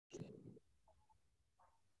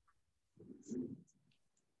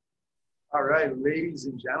All right, ladies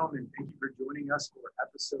and gentlemen, thank you for joining us for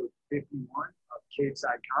episode 51 of Cave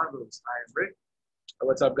Side Convos. I am Rick.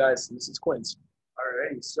 What's up, guys? This is Quince. All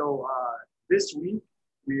right, so this week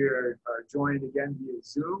we are joined again via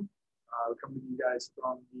Zoom. We're coming to you guys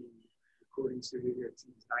from the recording studio here at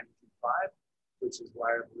Teams 92.5, which is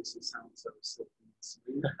why our voices sound so silky and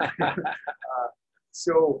smooth.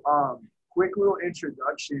 Quick little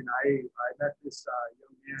introduction. I met this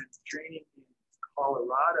young man training in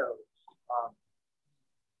Colorado.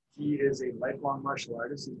 He is a lifelong martial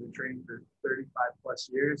artist. He's been training for 35 plus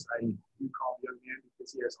years. I do call him young man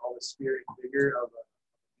because he has all the spirit and vigor of a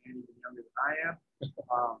man even younger than I am, and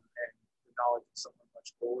the knowledge of someone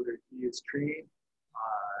much older. He is trained.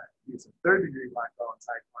 He's a third-degree black belt in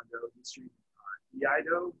Tae Kwon Do. He's trained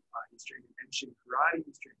Iaido. He's trained Enshin Karate.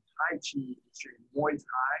 He's trained Tai-Chi. He's trained Muay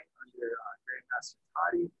Thai under Grandmaster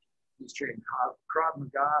Tati. He's trained Krav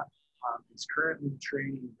Maga. He's currently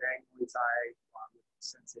training Bang Muay Thai with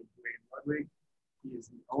Sensei Dwayne Ludwig. He is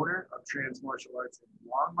the owner of Trans Martial Arts in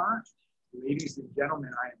Longmont. Ladies and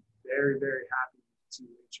gentlemen, I am very, very happy to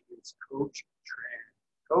introduce Coach Tran.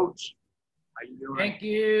 Coach, how you doing? Thank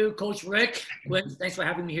you, Coach Rick. Thanks for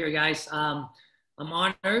having me here, guys. I'm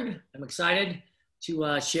honored. I'm excited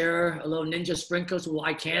to share a little ninja sprinkles with what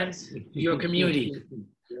I can with your community.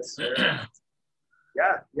 Yes, sir.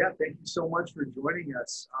 Yeah. Thank you so much for joining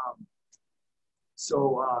us.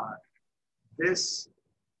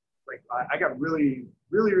 I got really,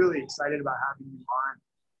 really, really excited about having you on.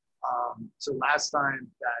 So last time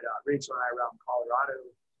that Rachel and I were out in Colorado,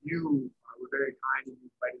 you were very kind and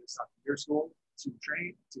you invited us out to your school to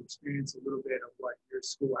train, to experience a little bit of what your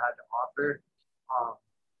school had to offer.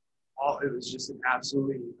 It was just an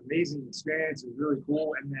absolutely amazing experience. It was really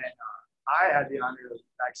cool. And then I had the honor of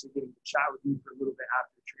actually getting to chat with you for a little bit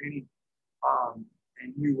after training.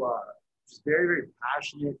 And you just very, very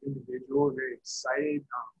passionate individual, very excited,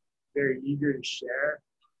 very eager to share.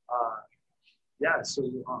 I'm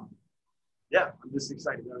just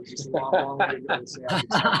excited. That was just a long way to go to say I'm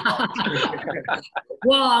excited.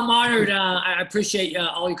 Well, I'm honored. I appreciate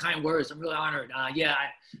all your kind words. I'm really honored.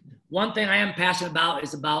 One thing I am passionate about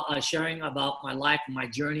is about sharing about my life, my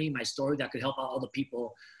journey, my story that could help out other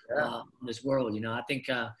people in this world. I think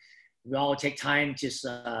we all take time to just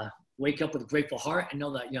wake up with a grateful heart and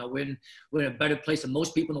know that we're in a better place than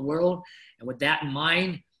most people in the world. And with that in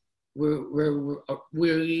mind,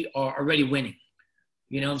 we are already winning.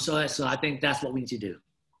 So I think that's what we need to do.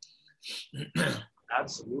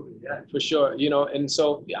 Absolutely, yeah, For sure. And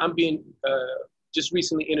so I'm being just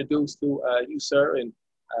recently introduced to you, sir, and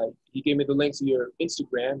he gave me the link to your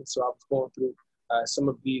Instagram. So I was going through some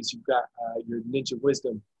of these. You've got your Ninja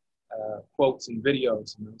Wisdom quotes and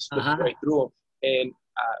videos, flipping right through them. And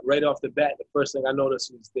right off the bat, the first thing I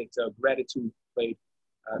noticed was that gratitude played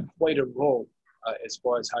quite a role as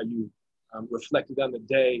far as how you reflected on the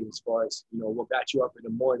day, as far as, what got you up in the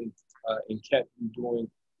morning and kept you doing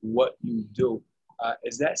what you do.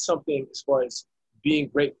 Is that something, as far as being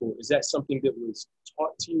grateful, is that something that was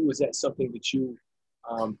taught to you? Is that something that you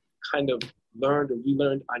kind of learned or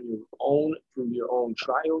relearned on your own through your own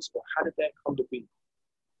trials? Or how did that come to be?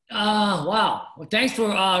 Wow. Well, thanks for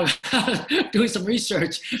doing some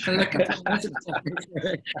research.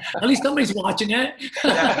 At least somebody's watching it.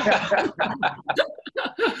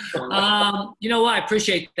 I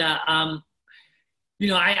appreciate that. I'm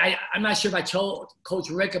not sure if I told Coach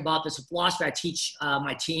Rick about this philosophy I teach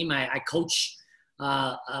my team. I coach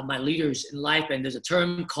my leaders in life, and there's a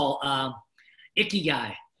term called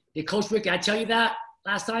ikigai. Did Coach Rick, did I tell you that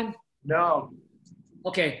last time? No.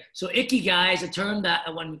 Okay, so ikigai is a term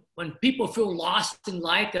that when people feel lost in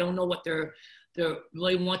life, they don't know what they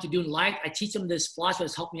really want to do in life. I teach them this philosophy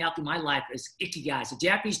that's helped me out through my life. It's ikigai. It's a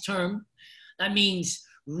Japanese term that means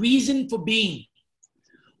reason for being.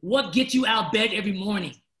 What gets you out of bed every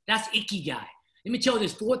morning? That's ikigai. Let me tell you,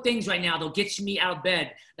 there's 4 things right now that gets me out of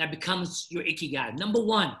bed that becomes your ikigai. Number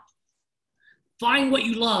 1, find what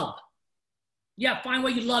you love. Yeah, find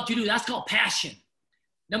what you love to do. That's called passion.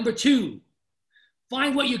 Number 2,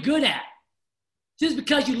 find what you're good at. Just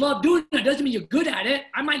because you love doing it doesn't mean you're good at it.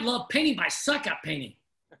 I might love painting, but I suck at painting,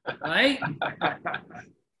 right?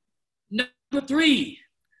 Number 3,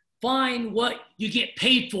 find what you get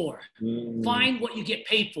paid for. Find what you get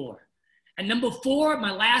paid for. And number 4,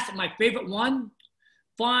 my favorite one,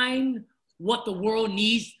 find what the world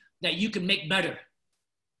needs that you can make better.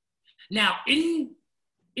 Now, in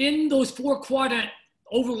those 4 quadrant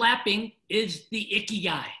overlapping is the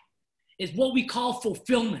ikigai. Is what we call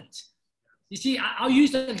fulfillment. You see, I'll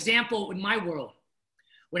use an example in my world.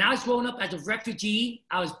 When I was growing up as a refugee,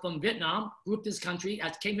 I was from Vietnam, grew up in this country, I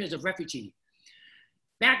came here as a refugee.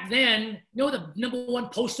 back then, you know what the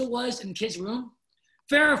 #1 poster was in kids' room?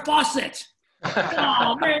 Farrah Fawcett.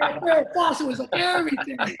 Oh man, Farrah Fawcett was like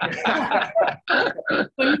everything.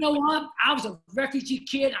 But you know what? I was a refugee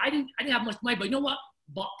kid. I didn't have much money, but you know what?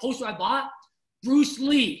 Poster I bought? Bruce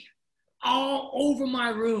Lee. All over my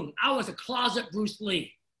room. I was a closet Bruce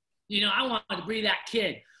Lee. You know, I wanted to be that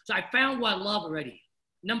kid. So I found what I love already.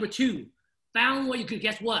 #2, found what you could,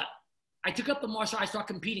 guess what? I took up the martial arts, I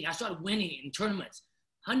started competing. I started winning in tournaments.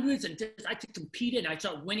 Hundreds and I competed and I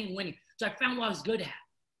started winning. So I found what I was good at.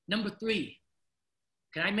 #3,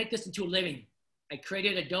 can I make this into a living? I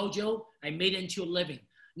created a dojo. I made it into a living.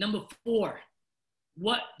 #4,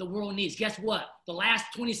 what the world needs. Guess what? The last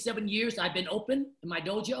 27 years I've been open in my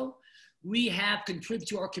dojo, we have contributed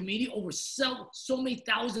to our community over so many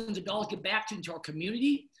thousands of dollars get back into our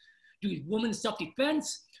community, do women's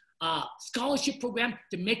self-defense, scholarship program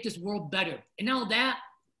to make this world better. And now that,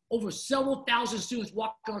 over several thousand students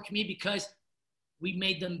walk in our community because we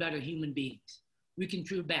made them better human beings. We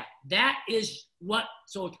contribute back. That is what,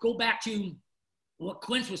 so to go back to what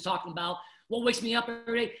Quince was talking about, what wakes me up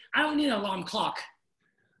every day, I don't need an alarm clock.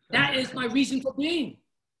 That is my reason for being.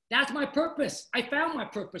 That's my purpose. I found my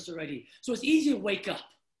purpose already. So it's easy to wake up.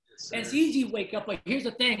 Yes, and it's easy to wake up. But here's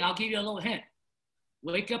the thing. I'll give you a little hint.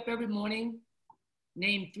 Wake up every morning.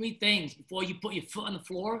 Name 3 things before you put your foot on the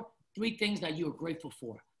floor. 3 things that you are grateful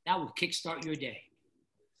for. That will kickstart your day.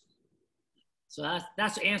 So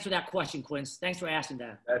that's to answer that question, Quince. Thanks for asking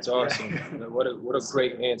that. That's awesome. What a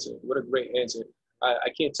great answer. What a great answer. I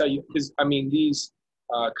can't tell you, because I mean, these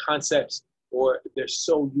concepts, they're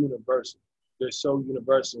so universal. They're so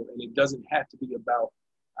universal, and it doesn't have to be about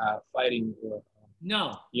fighting or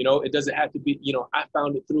no. You know, it doesn't have to be. You know, I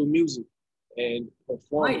found it through music and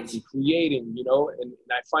performing and creating. You know, and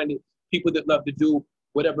I find it people that love to do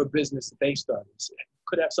whatever business that they started. It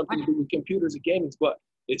could have something to do with computers or gaming, but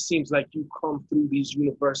it seems like you come through these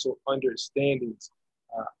universal understandings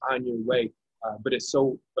on your way. But it's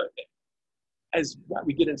so. But as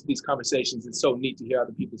we get into these conversations, it's so neat to hear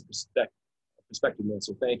other people's perspective, man.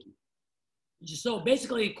 So thank you. So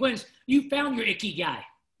basically, Quince, you found your ikigai.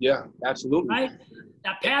 Yeah, absolutely. Right?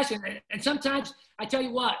 That passion. And sometimes, I tell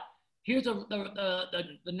you what, here's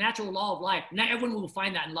the natural law of life. Not everyone will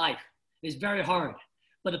find that in life. It's very hard.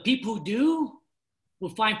 But the people who do will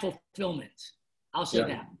find fulfillment. I'll say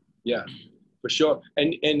that. Yeah, for sure.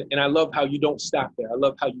 And I love how you don't stop there. I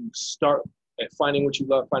love how you start at finding what you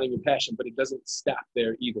love, finding your passion, but it doesn't stop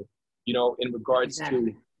there either. You know, in regards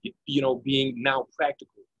to, you know, being now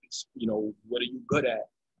practical. You know, what are you good at?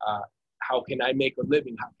 How can I make a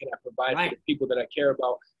living? How can I provide for the people that I care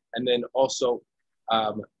about? And then also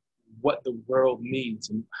what the world needs.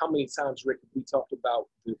 And how many times, Rick, have we talked about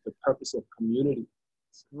the purpose of community?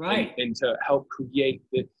 Right. And to help create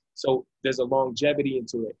it. So there's a longevity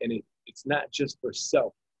into it. And it's not just for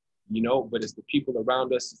self, you know, but it's the people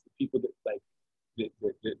around us. It's the people that like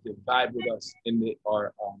that vibe with us and that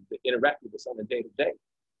interact with us on a day-to-day.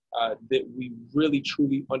 That we really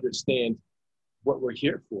truly understand what we're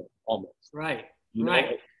here for, almost. Right. You know,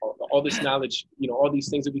 all this knowledge, you know, all these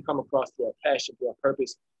things that we come across through our passion, through our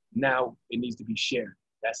purpose. Now it needs to be shared.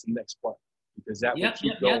 That's the next part, because that will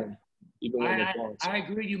keep going, even when we're gone. I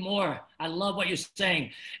agree with you more. I love what you're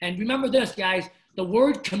saying. And remember this, guys. The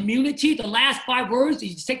word community, the last 5 words, you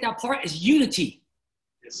just take that part, is unity.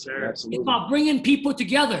 Yes, sir. Absolutely. It's about bringing people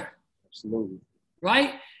together. Absolutely.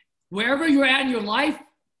 Right? Wherever you're at in your life,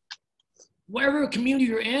 whatever community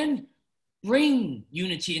you're in, bring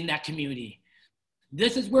unity in that community.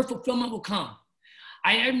 This is where fulfillment will come.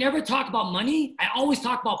 I never talk about money. I always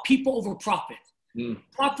talk about people over profit.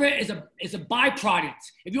 Profit is a byproduct.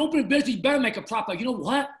 If you open a business, you better make a profit. You know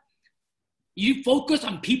what? You focus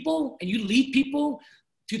on people and you lead people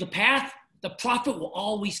to the path, the profit will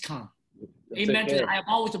always come. Amen to that. I have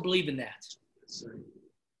always believed in that.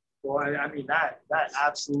 Well, I mean, that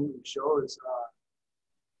absolutely shows.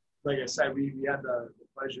 Like I said, we had the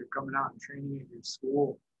pleasure of coming out and training at your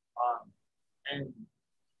school. And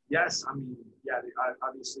yes, I mean,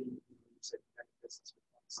 obviously, you said you had a business for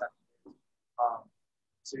 27 years.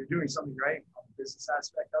 So you're doing something right on the business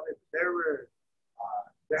aspect of it.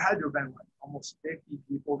 There had to have been almost 50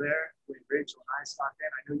 people there when Rachel and I stopped in.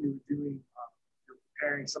 I know you were you're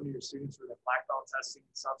preparing some of your students for the black belt testing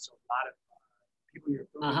and stuff. So a lot of people you're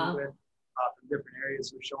familiar with from different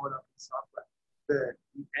areas were showing up and stuff. But the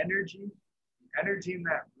energy in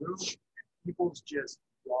that room and people's just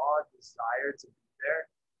raw desire to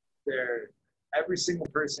be there. Every single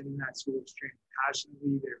person in that school was trained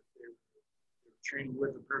passionately. They're training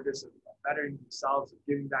with the purpose of bettering themselves, of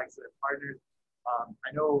giving back to their partners.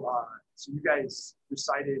 I know, so you guys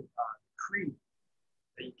recited Creed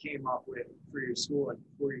that you came up with for your school and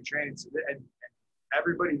for your training. So and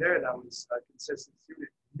everybody there that was a consistent student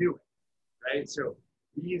knew it, right? So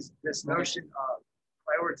this notion of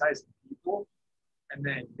prioritizing people and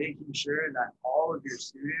then making sure that all of your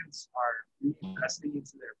students are reinvesting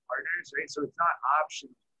into their partners, right? So it's not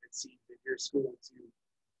optional, it seems, at your school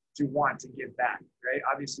to want to give back, right?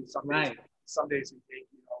 Obviously, some days we take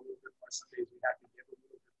a little bit more, some days we have to give a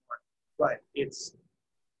little bit more, but it's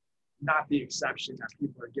not the exception that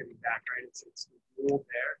people are giving back, right? It's the rule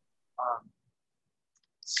there.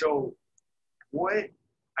 So what,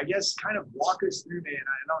 I guess, kind of walk us through, man,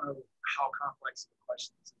 I don't know how complex the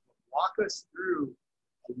question is, but walk us through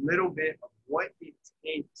a little bit of what it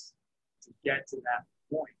takes to get to that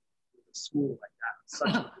point with a school like that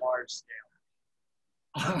on such a large scale.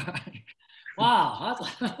 All right. Wow.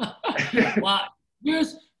 Well,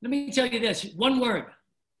 let me tell you this, one word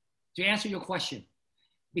to answer your question,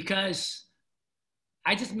 because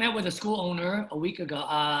I just met with a school owner a week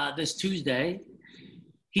ago, this Tuesday.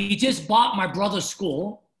 He just bought my brother's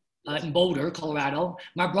school in Boulder, Colorado.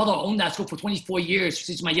 My brother owned that school for 24 years.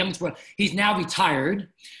 He's my youngest brother. He's now retired.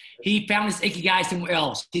 He found his ikigai somewhere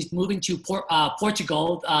else. He's moving to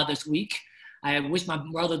Portugal this week. I wish my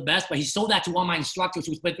brother the best, but he sold that to one of my instructors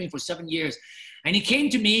who's been with me for 7 years. And he came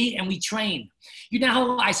to me and we trained. You know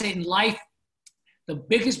how I say in life, the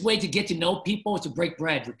biggest way to get to know people is to break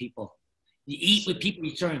bread with people. You eat with people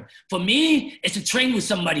you train. For me, it's to train with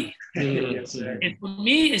somebody. Yes, sir. And for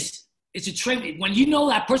me, it's to train. When you know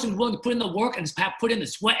that person is willing to put in the work and put in the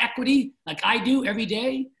sweat equity like I do every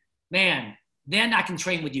day, man, then I can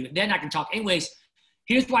train with you. Then I can talk. Anyways,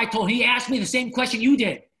 here's what I told him. He asked me the same question you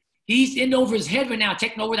did. He's in over his head right now,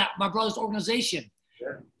 taking over my brother's organization.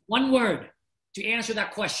 Yeah. One word to answer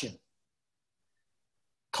that question.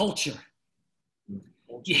 Culture.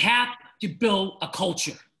 You have to build a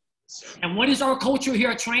culture. And what is our culture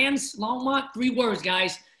here at Trans Longmont? 3 words,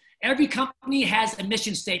 guys. Every company has a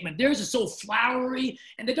mission statement. Theirs is so flowery,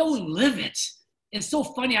 and they don't live it. It's so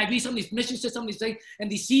funny. I read some of these mission statements, some of these things, and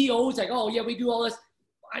the CEOs like, oh, yeah, we do all this.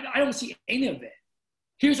 I don't see any of it.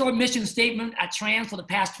 Here's our mission statement at Trans for the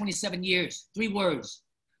past 27 years. 3 words.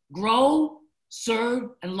 Grow,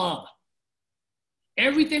 serve, and love.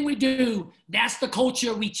 Everything we do, that's the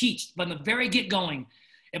culture we teach from the very get-going.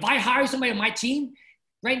 If I hire somebody on my team,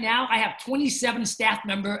 right now I have 27 staff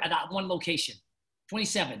members at that one location.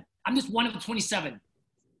 27. I'm just one of the 27.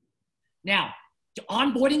 Now, to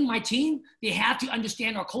onboarding my team, they have to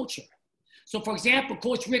understand our culture. So, for example,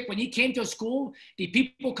 Coach Rick, when he came to a school, did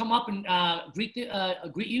people come up and greet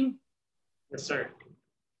you? Yes, sir.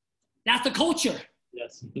 That's the culture.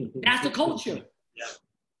 Yes. That's the culture. Yeah.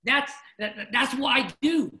 That's what I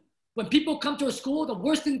do. When people come to a school, the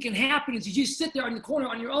worst thing that can happen is you just sit there in the corner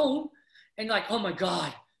on your own and like, oh my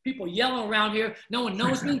God, people yelling around here. No one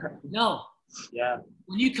knows me. No. Yeah.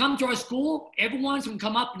 When you come to our school, everyone's going to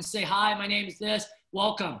come up and say, hi, my name is this.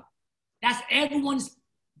 Welcome. That's everyone's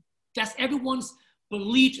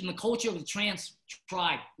belief in the culture of the trans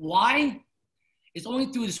tribe. Why? It's only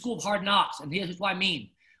through the school of hard knocks. And here's what I mean.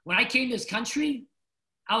 When I came to this country,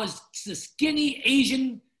 I was the skinny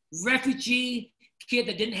Asian refugee kid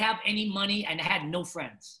that didn't have any money and had no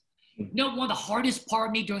friends. You know, one of the hardest part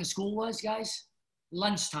of me during school was, guys,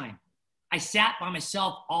 lunchtime. I sat by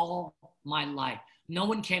myself all my life. No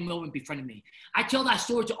one came over and befriended me. I tell that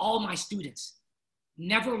story to all my students.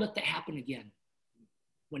 Never let that happen again.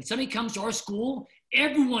 When somebody comes to our school,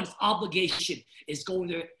 everyone's obligation is go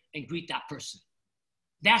there and greet that person.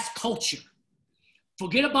 That's culture.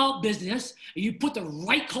 Forget about business. If you put the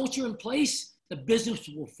right culture in place, the business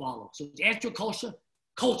will follow. So to answer your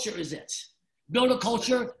culture is it. Build a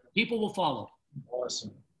culture, people will follow.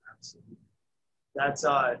 Awesome. Absolutely. That's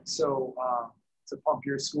so to pump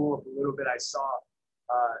your school up a little bit, I saw,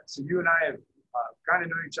 so you and I have kind of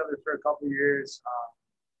known each other for a couple of years,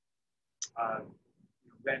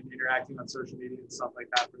 been interacting on social media and stuff like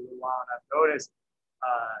that for a little while, and I've noticed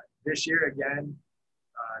this year again,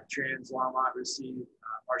 Trans Longmont received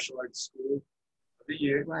Martial Arts School of the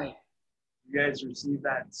Year. Right. You guys received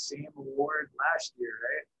that same award last year,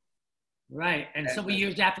 right? Right, and several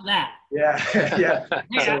years after that. Yeah, yeah.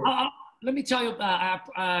 Hey, let me tell you,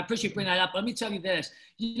 I appreciate you bringing that up. Let me tell you this.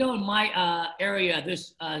 You know, in my area,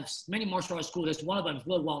 there's many martial arts schools. There's one of them is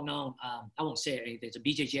really well known. I won't say it. It's a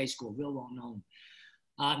BJJ school, real well known,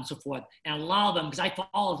 and so forth. And a lot of them, because I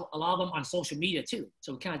follow a lot of them on social media too.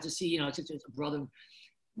 So we kind of just see, you know, it's a brother.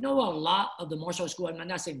 You know, a lot of the martial arts school, I'm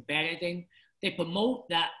not saying bad anything, they promote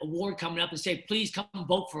that award coming up and say, please come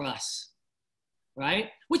vote for us,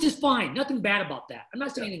 right? Which is fine. Nothing bad about that. I'm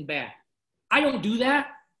not saying anything bad. I don't do that.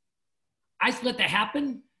 I just let that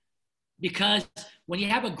happen. because when you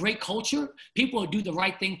have a great culture, people will do the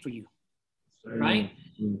right thing for you, right?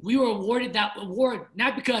 Mm-hmm. We were awarded that award,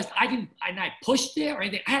 not because I pushed it or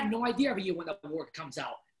anything. I had no idea every year when the award comes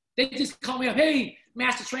out. They just call me up, hey,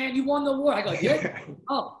 Master Tran, you won the award. I go, yeah.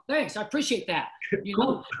 Oh, thanks. I appreciate that. You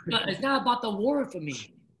know, but it's not about the award for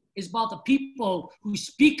me. It's about the people who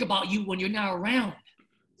speak about you when you're not around.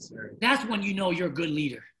 Sorry. That's when you know you're a good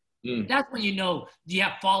leader. Mm. That's when you know do you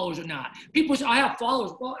have followers or not. People say, I have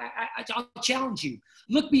followers. Well, I'll challenge you.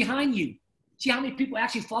 Look behind you. See how many people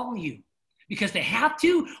actually follow you. Because they have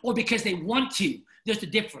to or because they want to. There's a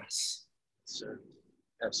difference. Sure.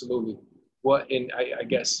 Absolutely. Well, and I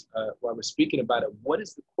guess while we're speaking about it, what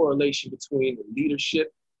is the correlation between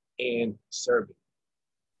leadership and serving?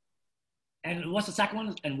 And what's the second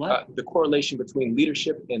one? And what? The correlation between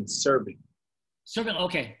leadership and serving. Serving,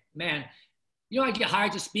 okay, man. You know, I get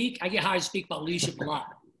hired to speak. I get hired to speak about leadership a lot.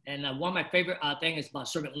 And one of my favorite things is about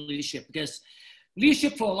servant leadership, because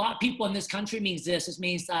leadership for a lot of people in this country means this. It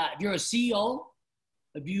means if you're a CEO,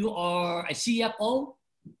 if you are a CFO,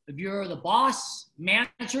 if you're the boss,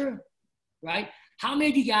 manager, right? How many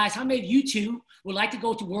of you guys, how many of you two would like to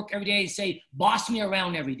go to work every day and say, boss me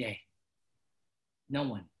around every day? No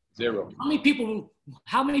one. Zero. How many people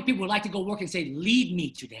would like to go work and say, lead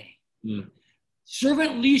me today? Mm.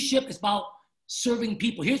 Servant leadership is about serving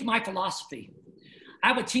people. Here's my philosophy. I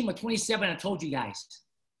have a team of 27, I told you guys.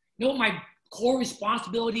 You know what my core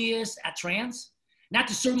responsibility is at Trans? Not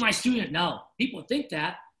to serve my student, no. People think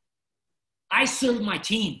that. I serve my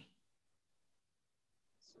team.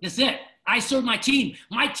 That's it. I serve my team.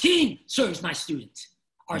 My team serves my students,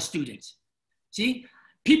 our students. See?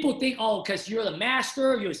 People think, oh, because you're the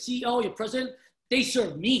master, you're a CEO, you're president, they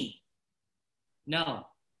serve me. No.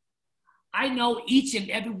 I know each and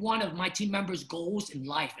every one of my team members' goals in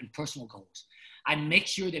life and personal goals. I make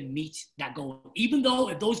sure they meet that goal, even though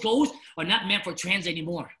if those goals are not meant for Trans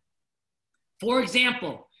anymore. For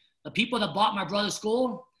example, the people that bought my brother's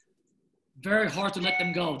school, very hard to let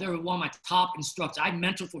them go. They were one of my top instructors. I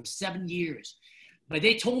mentored for 7 years. But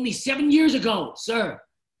they told me 7 years ago, sir,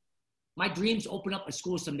 my dreams open up a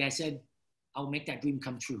school someday. I said, I'll make that dream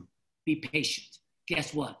come true. Be patient.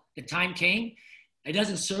 Guess what? The time came. It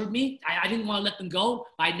doesn't serve me. I didn't want to let them go.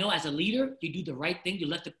 But I know as a leader, you do the right thing. You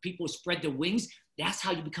let the people spread their wings. That's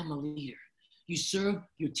how you become a leader. You serve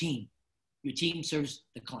your team. Your team serves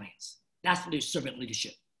the clients. That's the servant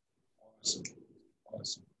leadership. Awesome.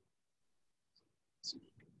 Awesome.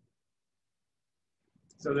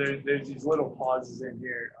 So there's these little pauses in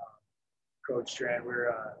here, Coach Tran,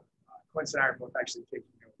 where Quince and I are both actually taking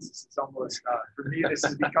notes. It's almost, for me, this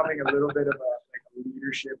is becoming a little bit of a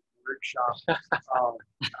leadership workshop.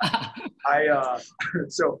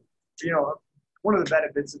 So, you know, one of the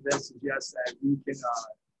benefits of this is, yes, that we can,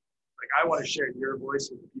 I want to share your voice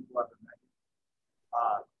with the people I've met,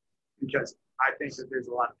 because I think that there's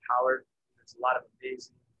a lot of power, there's a lot of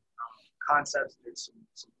amazing concepts, there's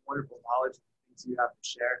some wonderful knowledge and things you have to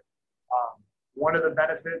share. One of the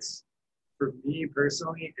benefits for me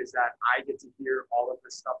personally is that I get to hear all of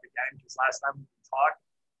this stuff again, because last time we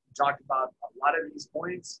talked about a lot of these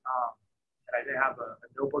points, and I didn't have a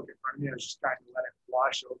notebook in front of me. I was just trying to let it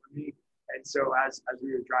wash over me. And so as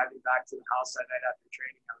we were driving back to the house that night after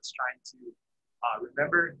training, I was trying to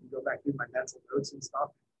remember and go back through my mental notes and stuff,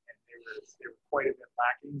 and they were quite a bit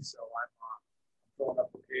lacking. So I'm pulling up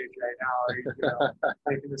the page right now,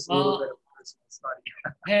 making this a little bit of personal study.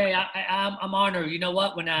 Hey, I'm honored. You know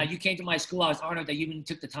what? When you came to my school, I was honored that you even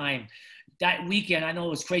took the time. That weekend, I know it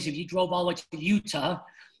was crazy. You drove all the way to Utah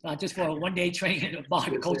just for a one-day training at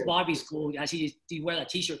Coach Bobby's school. I see you wear that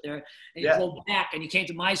T-shirt there. And you drove back and you came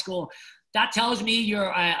to my school. That tells me you're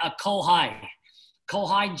a kohai.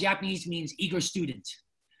 Kohai in Japanese means eager student.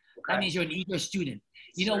 Okay. That means you're an eager student.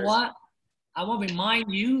 You know what? I want to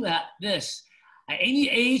remind you that at any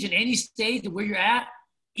age and any stage of where you're at,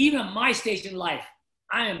 even at my stage in life,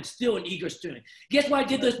 I am still an eager student. Guess what I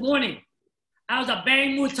did this morning? I was a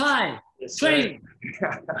bang Muay Thai training.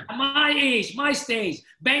 At my age, my stage,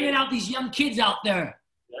 banging out these young kids out there,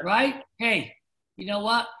 right? Hey, you know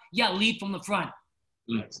what? You got to lead from the front.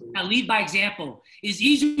 Now lead by example. It's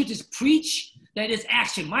easier to just preach than it is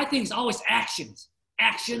action. My thing is always actions.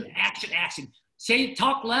 Action, action, action. Say,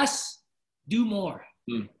 talk less, do more.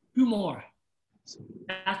 Do more.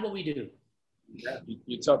 That's what we do. Yeah,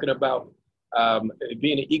 you're talking about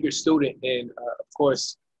being an eager student, and of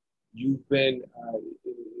course, you've been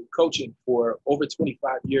coaching for over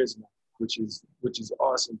 25 years now, which is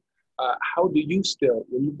awesome. How do you still,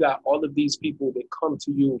 when you've got all of these people that come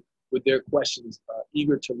to you with their questions,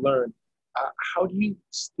 eager to learn, how do you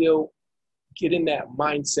still get in that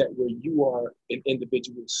mindset where you are an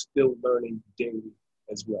individual still learning daily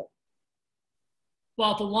as well?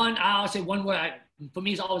 Well, for one, I'll say one word. For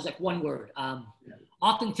me, it's always like one word.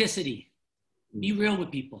 Authenticity. Be real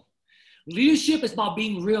with people. Leadership is about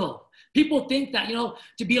being real. People think that,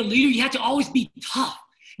 to be a leader, you have to always be tough.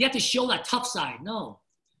 You have to show that tough side. No.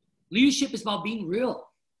 Leadership is about being real.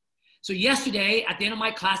 So yesterday, at the end of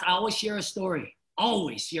my class, I always share a story.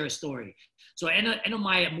 Always share a story. So at the end of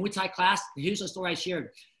my Muay Thai class, here's a story I shared.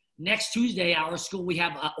 Next Tuesday, at our school, we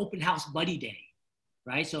have an open house buddy day,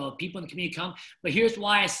 right? So people in the community come. But here's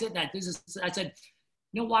why I said that. I said,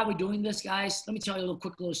 you know why we're doing this, guys? Let me tell you a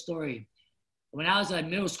quick little story. When I was in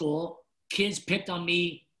middle school, kids picked on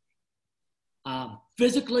me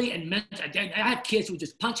physically and mentally. I had kids who were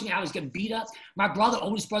just punching me. I was getting beat up. My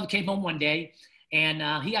oldest brother, came home one day,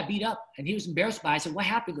 and he got beat up, and he was embarrassed by it. I said, what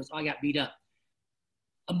happened? He goes, oh, I got beat up.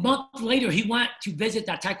 A month later, he went to visit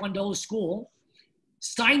that Tae Kwon Do school,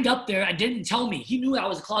 signed up there, and didn't tell me. He knew I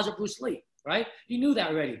was a closet Bruce Lee, right? He knew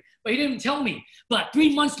that already, but he didn't tell me. But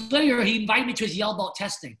 3 months later, he invited me to his yell belt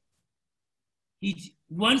testing. He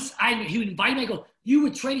would invite me. I go, you were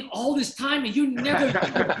training all this time and you never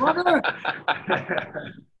did your brother?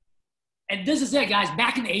 And this is it, guys.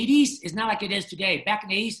 Back in the 80s, it's not like it is today. Back in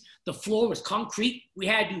the 80s, the floor was concrete. We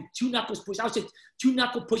had to do 2 knuckles push. I would say 2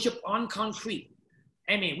 knuckle push up on concrete.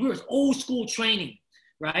 I mean, we were old school training,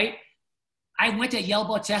 right? I went to yell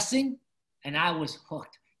belt testing and I was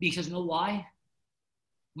hooked because you know why?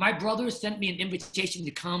 My brother sent me an invitation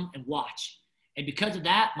to come and watch. And because of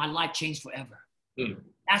that, my life changed forever.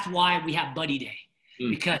 That's why we have Buddy Day.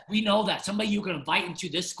 Because we know that somebody you're going to invite into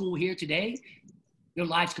this school here today, your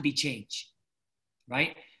lives could be changed,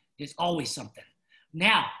 right? There's always something.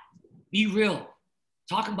 Now, be real.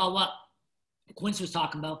 Talking about what Quince was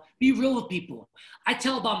talking about, be real with people. I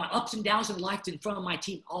tell about my ups and downs in life in front of my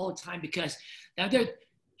team all the time because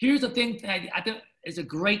here's the thing that I think is a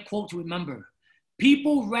great quote to remember.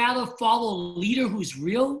 People rather follow a leader who's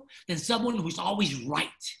real than someone who's always right.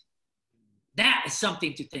 That is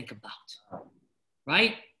something to think about,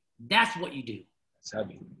 right? That's what you do. It's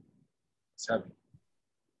heavy. It's heavy.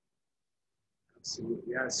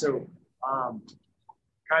 Absolutely. Yeah. So,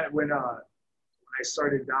 kind of when I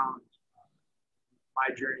started down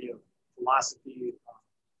my journey of philosophy,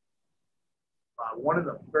 one of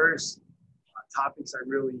the first topics I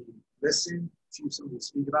really listened to somebody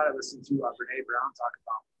speak about, I listened to Brene Brown talk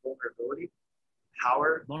about vulnerability,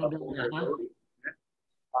 power of vulnerability.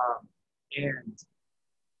 And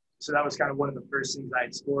so that was kind of one of the first things I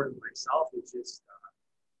explored with myself, which is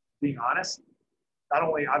being honest. Not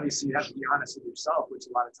only, obviously, you have to be honest with yourself, which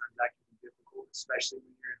a lot of times that can be difficult, especially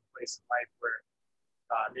when you're in a place in life where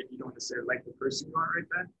maybe you don't necessarily like the person you are right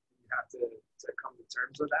then. You have to come to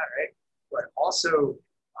terms with that, right? But also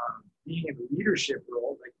being in a leadership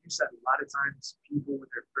role, like you said, a lot of times people, when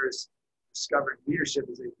they're first discovering leadership,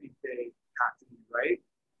 is they think they have to be right.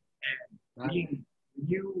 And being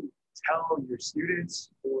you tell your students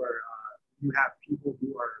or you have people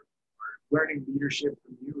who are learning leadership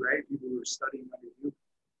from you, right? People who are studying under you,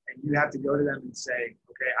 and you have to go to them and say,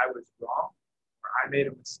 okay, I was wrong, or I made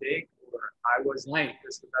a mistake, or I wasn't doing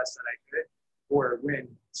this the best that I could. Or when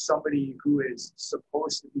somebody who is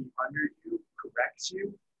supposed to be under you corrects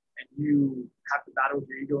you, and you have to battle with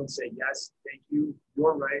your ego and say, yes, thank you,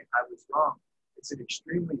 you're right, I was wrong. It's an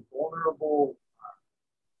extremely vulnerable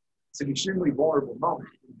moment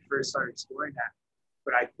when you first start exploring that.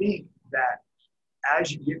 But I think that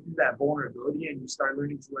as you get through that vulnerability and you start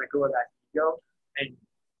learning to let go of that ego, and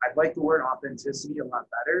I like the word authenticity a lot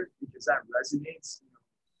better because that resonates.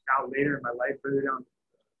 Now later in my life, further down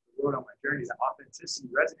the road on my journey, that authenticity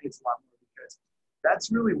resonates a lot more because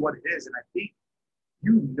that's really what it is. And I think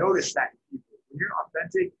you notice that in people. When you're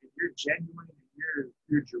authentic and you're genuine and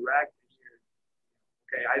you're direct and you're,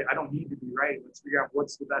 okay, I don't need to be right. Let's figure out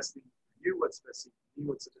what's the best thing for you, what's the best thing for me,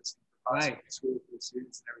 what's the best thing for us, for the school, for the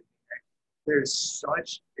students and everything. Right? There's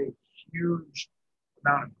such a huge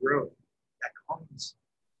amount of growth that comes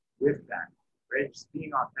with that, right? Just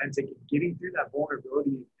being authentic and getting through that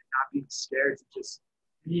vulnerability and not being scared to just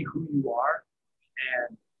be who you are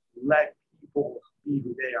and let people be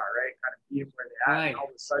who they are, right? Kind of be where they are. And all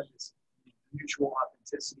of a sudden, it's mutual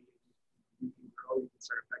authenticity. You can grow, you can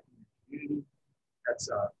start affecting your community. That's,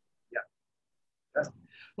 yeah.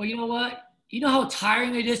 Well, you know what? You know how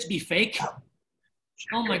tiring it is to be fake?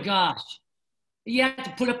 Oh my gosh. You have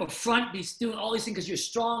to put up a front, be doing all these things because you're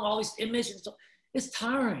strong, all these images. It's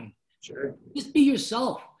tiring. Sure. Just be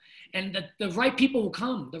yourself. And the right people will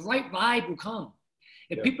come. The right vibe will come.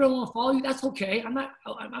 If people don't want to follow you, that's okay.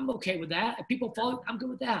 I'm okay with that. If people follow you, I'm good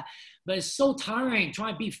with that. But it's so tiring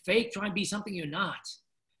trying to be fake, trying to be something you're not.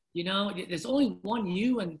 You know, there's only one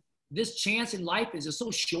you, and this chance in life is just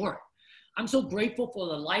so short. I'm so grateful for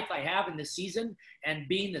the life I have in this season and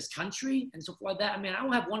being in this country and so forth like that. I mean, I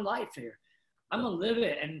don't have one life here. I'm gonna live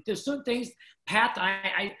it. And there's certain things, path,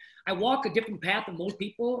 I walk a different path than most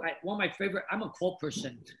people. One of my favorite, I'm a quote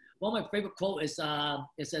person. One of my favorite quote is,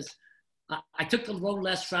 it says, I took the road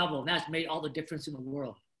less traveled, and that's made all the difference in the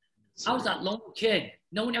world. I was that lone kid.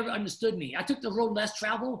 No one ever understood me. I took the road less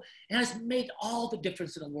traveled, and it's made all the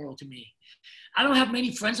difference in the world to me. I don't have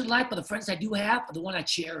many friends in life, but the friends I do have are the one I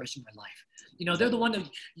cherish in my life. You know, they're the one that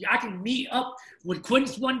I can meet up with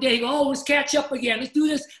Quince one day. Oh, let's catch up again. Let's do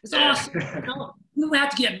this. It's awesome. You know, we don't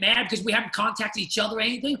have to get mad because we haven't contacted each other or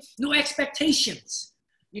anything. No expectations.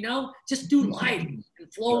 You know, just do life and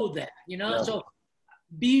flow with that. You know, so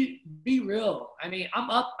be real. I mean, I'm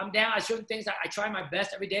up, I'm down. I certain things I try my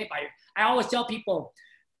best every day. But I always tell people,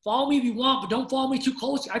 follow me if you want, but don't follow me too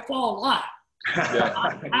close. I follow a lot.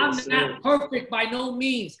 I'm not perfect by no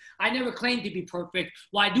means. I never claim to be perfect.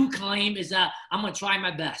 What I do claim is that I'm going to try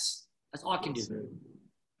my best. That's all I can do.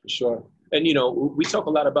 For sure. And, you know, we talk a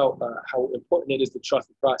lot about how important it is to trust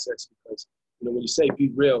the process because, you know, when you say be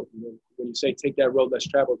real, you know, when you say take that road less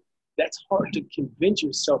traveled, that's hard to convince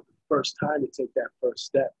yourself the first time to take that first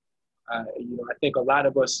step. You know, I think a lot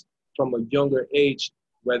of us from a younger age,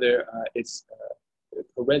 whether it's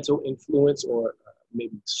parental influence or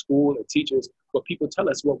maybe school or teachers, but people tell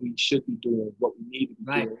us what we should be doing, what we need to be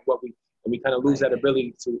doing, and we kind of lose that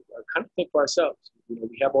ability to kind of think for ourselves. You know,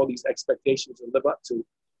 we have all these expectations to live up to,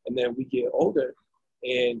 and then we get older,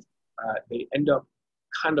 and they end up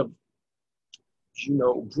kind of, you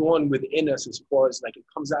know, growing within us as far as like it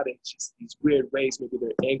comes out in just these weird ways. Maybe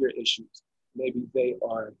they're anger issues, maybe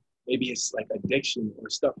it's like addiction or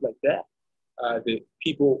stuff like that. That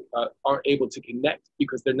people aren't able to connect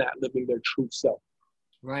because they're not living their true self.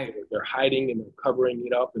 Right. They're hiding and they're covering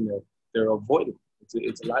it up and they're avoiding.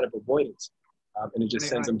 It's a lot of avoidance, and it just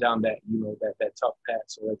sends them down that, you know, that tough path.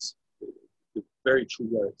 So it's very true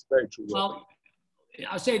words. Very true words. Well,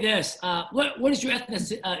 I'll say this. What is your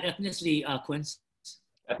ethnicity, Quince?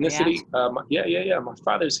 Ethnicity? Yeah. My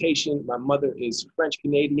father's Haitian. My mother is French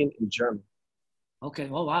Canadian and German. Okay.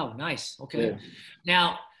 Oh wow, nice. Okay. Yeah.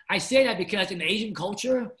 Now I say that because in the Asian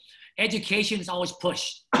culture, education is always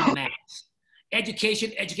pushed to the max.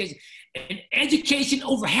 Education, and education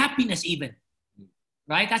over happiness even,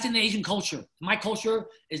 right? That's in the Asian culture. My culture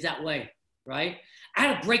is that way, right? I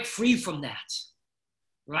had to break free from that,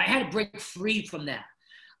 right? I had to break free from that.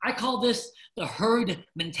 I call this the herd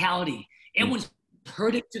mentality. Everyone's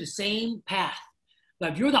herded to the same path.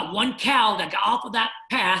 But if you're that one cow that got off of that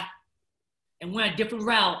path and went a different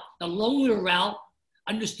route, the lonelier route,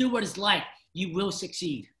 understood what it's like, you will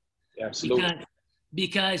succeed. Yeah, absolutely.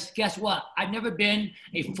 Because guess what? I've never been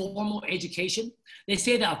a formal education. They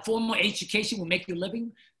say that a formal education will make you a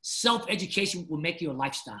living. Self-education will make you a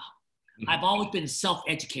lifestyle. Mm-hmm. I've always been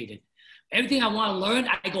self-educated. Everything I want to learn,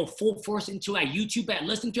 I go full force into it. I YouTube it, I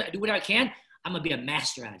listen to it, I do whatever I can. I'm going to be a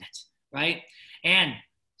master at it, right? And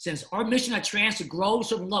since our mission at Trans to grow,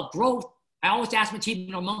 serve, and love growth, I always ask my team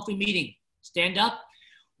in our monthly meeting, stand up,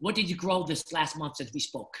 what did you grow this last month since we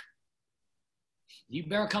spoke? You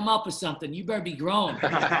better come up with something. You better be growing.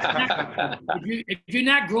 If you're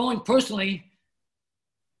not growing personally,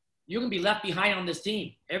 you're going to be left behind on this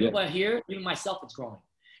team. Everybody here, even myself, is growing.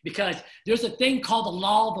 Because there's a thing called the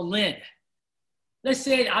law of the lid. Let's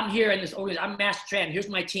say I'm here in this organization. I'm Master Tran. Here's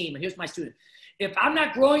my team, and here's my student. If I'm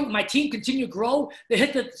not growing, my team continue to grow, they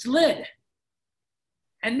hit the lid.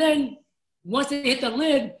 And then once they hit the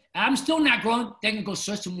lid, and I'm still not growing, they can go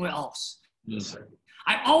search somewhere else. Yes, sir.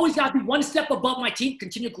 I always got to be one step above my team,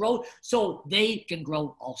 continue to grow so they can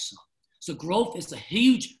grow also. So growth is a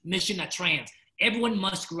huge mission at Trans. Everyone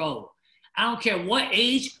must grow. I don't care what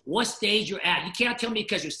age, what stage you're at. You can't tell me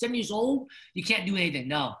because you're 7 years old, you can't do anything.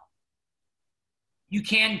 No. You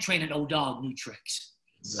can train an old dog new tricks.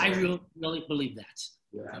 Exactly. I really believe that.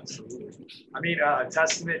 Yeah, absolutely. I mean,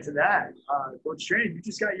 testament to that, Coach Tran, you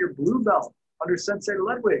just got your blue belt under Sensei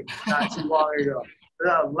Ludwig not too long ago.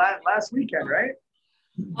 Last weekend, right?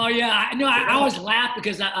 Oh yeah, I know. I always laugh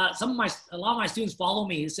because a lot of my students follow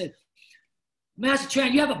me and said, "Master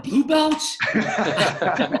Tran, you have a blue belt?"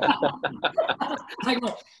 I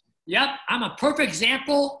go, "Yep, I'm a perfect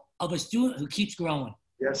example of a student who keeps growing."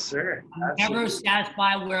 Yes, sir. I'm never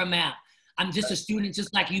satisfied where I'm at. I'm just a student,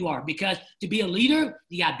 just like you are. Because to be a leader,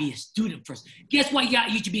 you gotta be a student first. Guess what?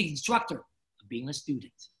 You should be an instructor of being a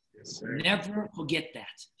student. Yes, sir. Never forget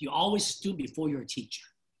that. You're always a student before you're a teacher.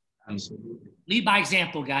 Absolutely. Lead by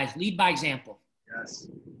example, guys. Lead by example. Yes,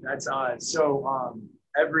 that's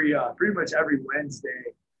every pretty much every Wednesday,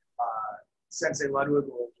 Sensei Ludwig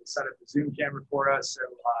will set up a Zoom camera for us. So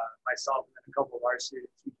myself and then a couple of our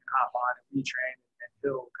students, we can hop on and retrain, and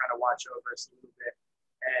he'll kind of watch over us a little bit.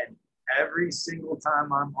 And every single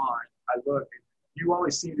time I'm on, I look, and you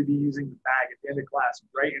always seem to be using the bag at the end of class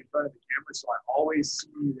right in front of the camera, so I always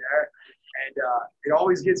see you there. And it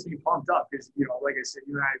always gets me pumped up because, you know, like I said,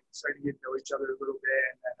 you and I started to get to know each other a little bit,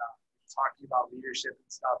 and then talking about leadership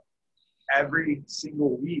and stuff. Every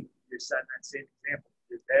single week, you're setting that same example.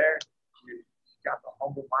 You're there, you've got the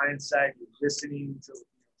humble mindset, you're listening to,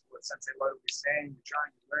 you know, to what Sensei Ludwig is saying, you're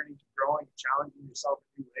trying, you're learning, you're growing, you're challenging yourself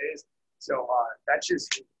in new ways. So that's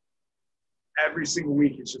just, every single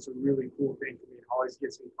week, it's just a really cool thing for me. It always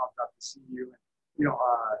gets me pumped up to see you. And, you know,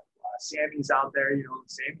 Sammy's out there, you know,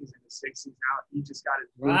 Sammy's in his 60s now. He just got his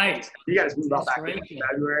move. Right. He got his move out back in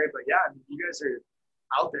February. But yeah, I mean, you guys are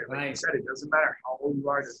out there. Like you said, it doesn't matter how old you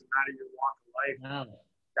are, it doesn't matter your walk of life. No.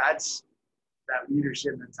 That's that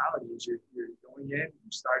leadership mentality. Is you're going in, you're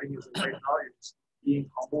starting as a white belt, you're just being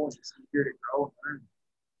humble and just eager to grow and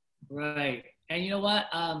learn. Right. And you know what?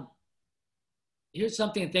 Here's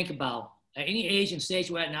something to think about. At any age and stage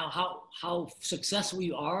we're at now, how successful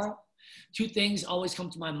you are, two things always come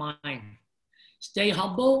to my mind. Stay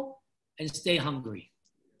humble and stay hungry.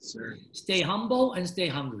 Yes, sir. Stay humble and stay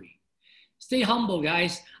hungry. Stay humble,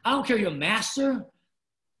 guys. I don't care you're a master.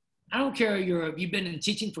 I don't care you've been in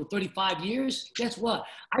teaching for 35 years. Guess what?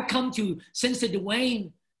 I come to Sensei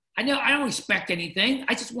Dwayne. I don't expect anything.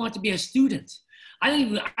 I just want to be a student. I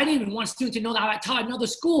didn't even want a student to know that I taught another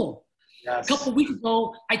school. Yes. A couple of weeks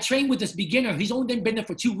ago, I trained with this beginner. He's only been there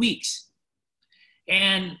for 2 weeks.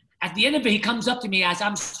 And at the end of it, he comes up to me as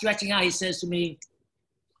I'm stretching out. He says to me,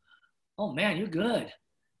 "Oh, man, you're good."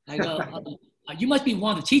 I go, "You must be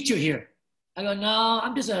one of the teachers here." I go, "No,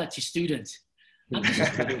 I'm just a student. I'm just a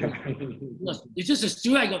student." "You're just a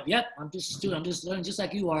student?" I go, "Yep, I'm just a student. I'm just learning just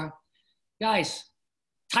like you are." Guys,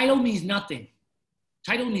 title means nothing.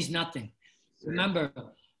 Title means nothing. Remember,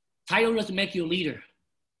 title doesn't make you a leader.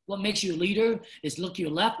 What makes you a leader is look to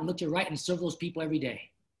your left and look to your right and serve those people every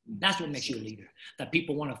day. That's what makes you a leader, that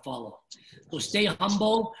people want to follow. So stay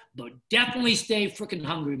humble, but definitely stay freaking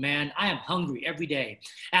hungry, man. I am hungry every day.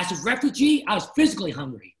 As a refugee, I was physically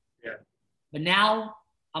hungry. Yeah. But now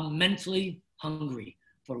I'm mentally hungry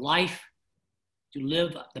for life, to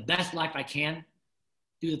live the best life I can,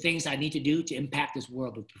 do the things I need to do to impact this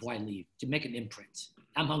world before I leave, to make an imprint.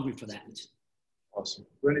 I'm hungry for that. Awesome.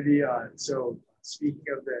 Going to be, so speaking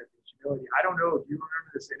of the humility, I don't know if you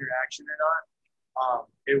remember this interaction or not.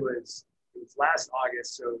 It was last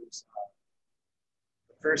August, so it was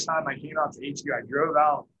the first time I came out to HQ. I drove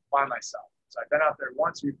out by myself. So I've been out there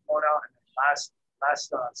once. We've flown out, and then last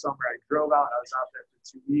summer I drove out. I was out there for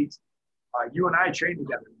 2 weeks. You and I trained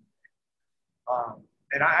together,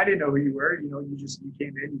 and I didn't know who you were. You know, you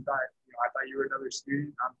came in. You thought, you know, I thought you were another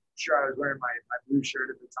student. I'm sure I was wearing my blue shirt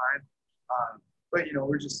at the time. But you know,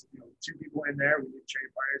 we're just, you know, two people in there. We did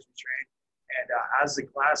train partners. We trained. And as the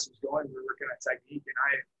class was going, we were working on technique, and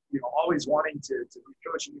I, you know, always wanting to be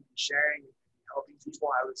coaching and be sharing and helping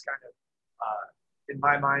people. I was kind of, in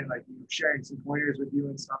my mind, like, you know, sharing some pointers with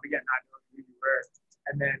you and stuff, again, not knowing who you were.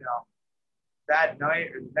 And then that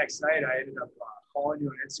night or the next night, I ended up calling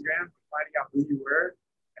you on Instagram, finding out who you were.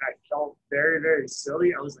 And I felt very, very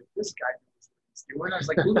silly. I was like, this guy knows what he's doing. I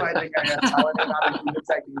was like, who do I think I am telling him how to do the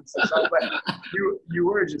techniques and stuff? But you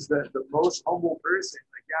were just the most humble person.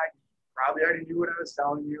 Like, yeah, probably already knew what I was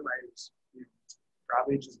telling you. I was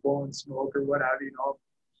probably just blowing smoke or whatever, you know.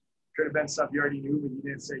 Could have been stuff you already knew, but you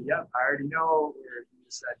didn't say, "Yep, I already know," or you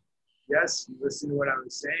just said, "Yes," you listened to what I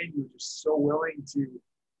was saying. You were just so willing to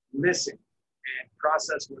listen and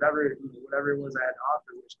process whatever it was I had to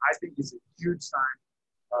offer, which I think is a huge sign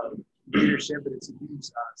of leadership, and it's a huge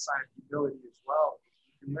sign of humility as well.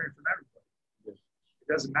 You can learn from everybody. It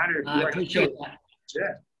doesn't matter if you appreciate that.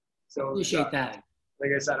 Yeah. So Appreciate that.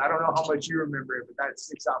 Like I said, I don't know how much you remember it, but that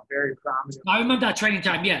sticks out very prominently. I remember that training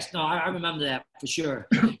time. Yes, no, I remember that for sure.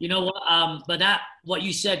 You know what? But what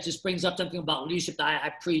you said just brings up something about leadership that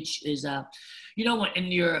I preach is, you know, when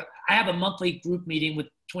I have a monthly group meeting with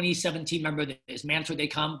 27 team members. As mandatory, they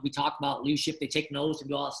come, we talk about leadership, they take notes and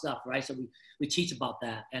do all that stuff, right? So we teach about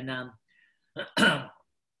that. And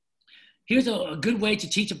here's a good way to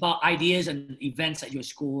teach about ideas and events at your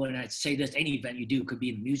school. And I'd say this, any event you do, could be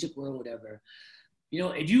in the music world, whatever. You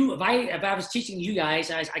know, if I was teaching you guys,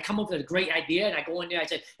 I come up with a great idea and I go in there, I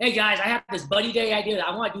say, "Hey guys, I have this buddy day idea.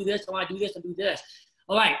 I want to do this, I want to do this, and do this."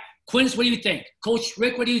 All right, Quince, what do you think? Coach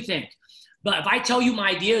Rick, what do you think? But if I tell you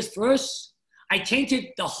my ideas first, I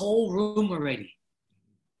tainted the whole room already.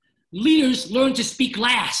 Leaders learn to speak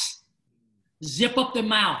last. Zip up their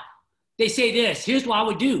mouth. They say this, here's what I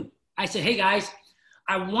would do. I said, hey guys,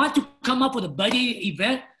 I want to come up with a buddy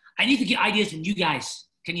event. I need to get ideas from you guys.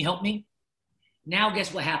 Can you help me? Now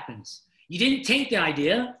guess what happens? You didn't take the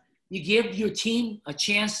idea. You give your team a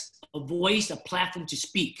chance, a voice, a platform to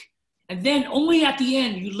speak. And then only at the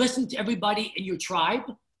end, you listen to everybody in your tribe.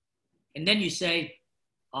 And then you say,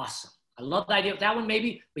 awesome. I love the idea of that one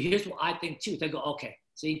maybe, but here's what I think too. They go, okay,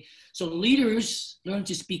 see? So leaders learn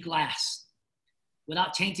to speak last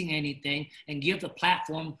without tainting anything and give the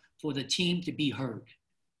platform for the team to be heard.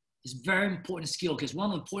 It's a very important skill because one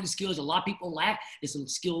of the important skills a lot of people lack is the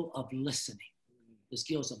skill of listening. The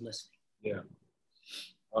skills of listening. Yeah.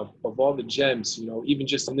 Of all the gems, you know, even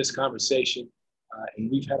just in this conversation,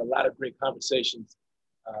 and we've had a lot of great conversations,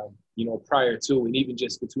 you know, prior to, and even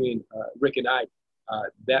just between Rick and I,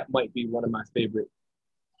 that might be one of my favorite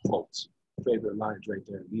quotes, favorite lines right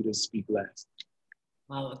there. Leaders speak last.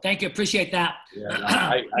 Well, thank you. Appreciate that. Yeah,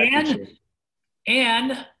 I appreciate it.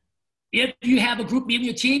 And if you have a group in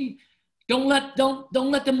your team, don't let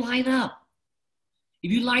them line up.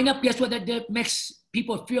 If you line up, guess what that makes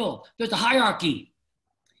people feel? There's a hierarchy.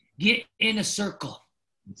 Get in a circle.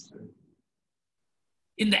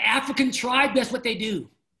 In the African tribe, guess what they do?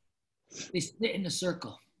 They sit in a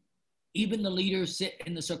circle. Even the leaders sit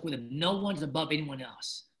in the circle with them. No one's above anyone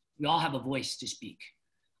else. We all have a voice to speak.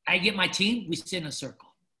 I get my team, we sit in a circle.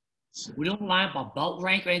 We don't line up a belt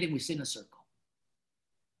rank or anything, we sit in a circle.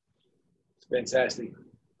 Fantastic.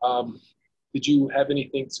 Did you have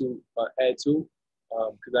anything to add to?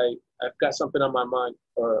 Because I've got something on my mind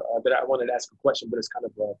or that I wanted to ask a question, but it's kind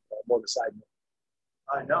of more of a side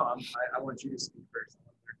note. No, I want you to speak first.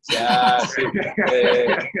 Yeah,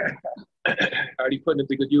 already putting it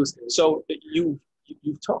to good use. So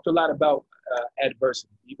you've talked a lot about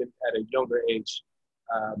adversity, even at a younger age.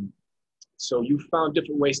 So you found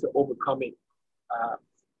different ways to overcome it.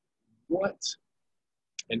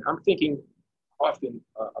 And I'm thinking often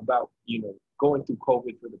about, you know, going through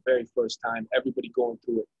COVID for the very first time, everybody going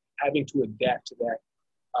through it, having to adapt to that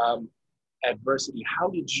adversity. How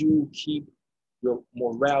did you keep your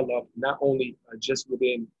morale up, not only just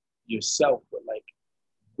within yourself, but like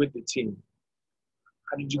with the team?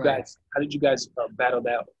 How did you guys battle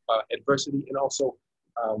that adversity? And also,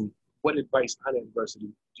 what advice on adversity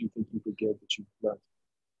do you think you could give that you've learned?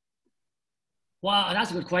 Wow, that's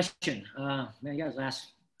a good question. Man, you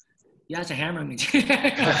guys are hammering me.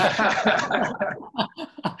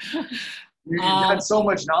 You got so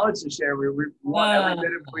much knowledge to share. We want every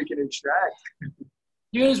bit of we can extract.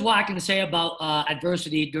 Here's what I can say about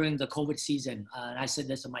adversity during the COVID season. I said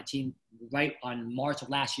this to my team right on March of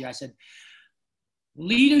last year. I said,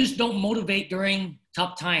 leaders don't motivate during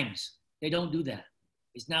tough times. They don't do that.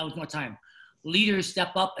 It's more time. Leaders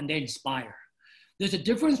step up and they inspire. There's a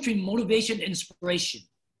difference between motivation and inspiration.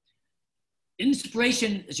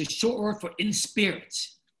 Inspiration is a short word for in spirit.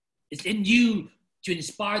 It's in you to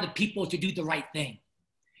inspire the people to do the right thing.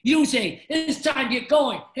 You don't say, it's time to get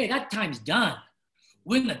going. Hey, that time's done.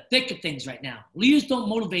 We're in the thick of things right now. Leaders don't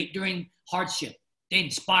motivate during hardship. They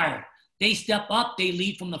inspire. They step up. They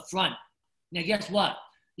lead from the front. Now, guess what?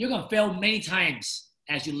 You're going to fail many times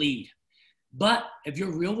as you lead. But if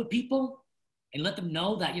you're real with people and let them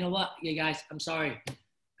know that, you know what? Yeah, guys, I'm sorry.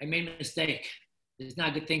 I made a mistake. It's not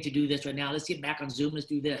a good thing to do this right now. Let's get back on Zoom. Let's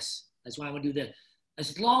do this. That's why I want to do this.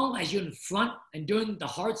 As long as you're in front and during the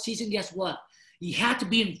hard season, guess what? You have to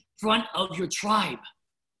be in front of your tribe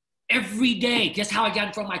every day. Guess how I got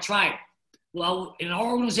in front of my tribe? Well, in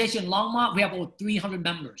our organization, Longmont, we have over 300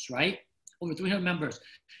 members, right? Over 300 members.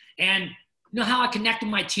 And you know how I connect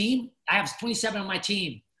with my team? I have 27 on my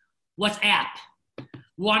team. WhatsApp.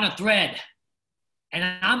 We're on a thread. And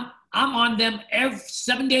I'm on them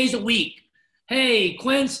 7 days a week. Hey,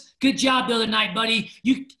 Quince, good job the other night, buddy.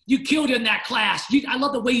 You killed it in that class. I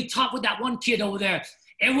love the way you talked with that one kid over there.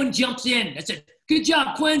 Everyone jumps in. I said, good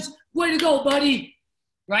job, Quince. Way to go, buddy.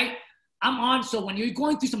 Right? I'm on. So when you're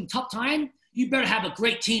going through some tough time, you better have a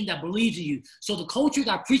great team that believes in you. So the culture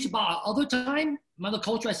that I preached about other time, another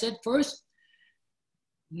culture I said first,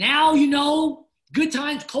 now you know, good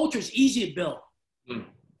times, culture is easy to build.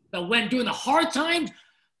 But when during the hard times,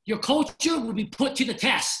 your culture will be put to the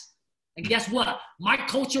test. And guess what? My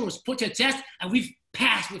culture was put to the test, and we've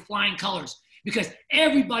passed with flying colors because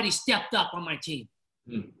everybody stepped up on my team.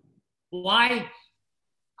 Why?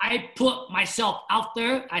 I put myself out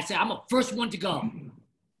there. I said, I'm the first one to go.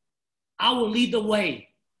 I will lead the way.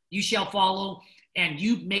 You shall follow, and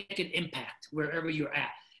you make an impact wherever you're at.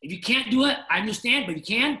 If you can't do it, I understand, but you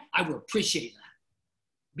can, I will appreciate that.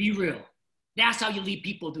 Be real. That's how you lead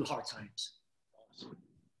people through hard times.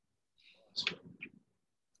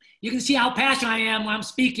 You can see how passionate I am when I'm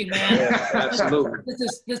speaking, man. Yeah, absolutely.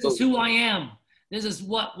 This is who I am. This is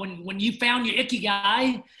what, when you found your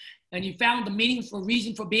ikigai and you found the meaningful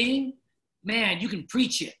reason for being, man, you can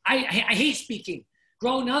preach it. I hate speaking.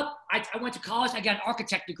 Growing up, I went to college. I got an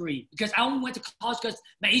architect degree because I only went to college because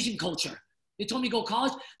my Asian culture. They told me to go to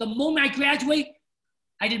college. The moment I graduate,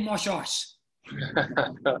 I did martial arts.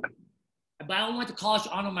 But I only went to college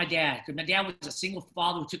to honor my dad because my dad was a single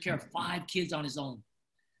father who took care of 5 kids on his own.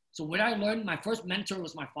 So what I learned, my first mentor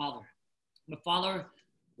was my father. My father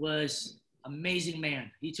was an amazing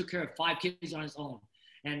man. He took care of 5 kids on his own.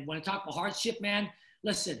 And when I talk about hardship, man,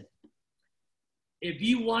 listen, if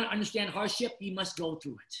you want to understand hardship, you must go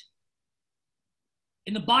through it.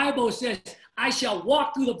 In the Bible, it says, I shall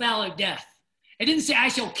walk through the valley of death. It didn't say I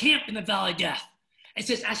shall camp in the valley of death. It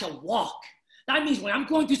says I shall walk. That means when I'm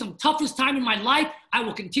going through some toughest time in my life, I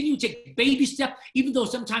will continue to take baby steps, even though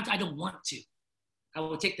sometimes I don't want to. I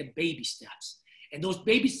will take the baby steps. And those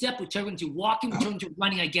baby steps will turn into walking, will turn into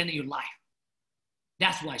running again in your life.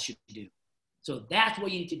 That's what I should do. So that's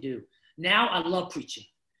what you need to do. Now I love preaching.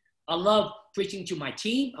 I love preaching to my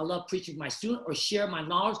team. I love preaching to my student or share my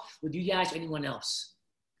knowledge with you guys or anyone else.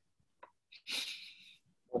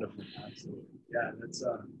 Wonderful. Absolutely. Yeah, that's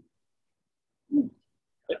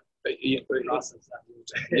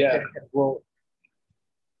yeah, well,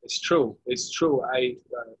 it's true. It's true.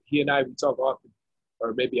 He and I, we talk often,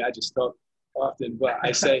 or maybe I just talk often, but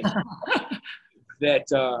I say that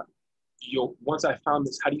once I found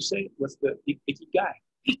this, how do you say it? What's the ikigai?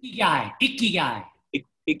 Ikigai. Ikigai.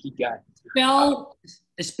 Ikigai.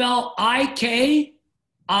 Spell I-K-I-G-I.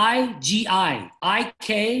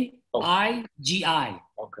 I-K-I-G-I.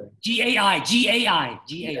 Okay. G-A-I. G-A-I.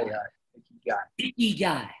 Ikigai.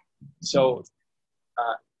 Ikigai. So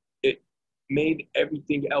it made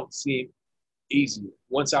everything else seem easier.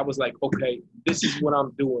 Once I was like, okay, this is what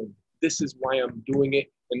I'm doing. This is why I'm doing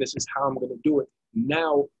it. And this is how I'm going to do it.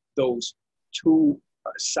 Now, those 2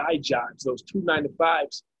 side jobs, those 2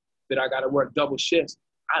 9-to-5s that I got to work double shifts,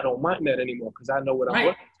 I don't mind that anymore because I know what I'm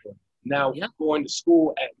working for. Now, going to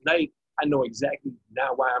school at night, I know exactly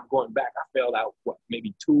now why I'm going back. I failed out,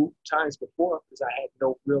 maybe 2 times before because I had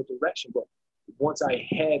no real direction. But once I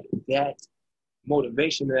had that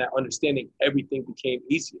motivation and that understanding, everything became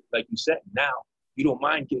easier. Like you said, now you don't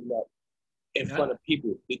mind getting up in front of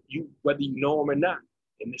people, whether you know them or not.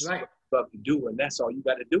 And this is what you love to do, and that's all you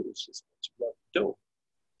got to do. It's just what you love to do.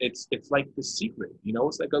 It's like the secret,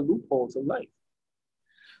 it's like a loophole to life.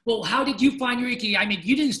 Well, how did you find your ikigai? I mean,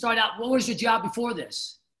 you didn't start out. What was your job before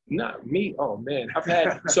this? Not me. Oh man, I've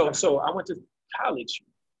had so I went to college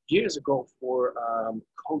years ago for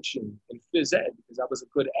coaching and phys ed because I was a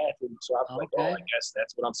good athlete. So I was like, oh, I guess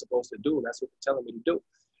that's what I'm supposed to do. That's what they're telling me to do.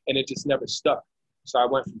 And it just never stuck. So I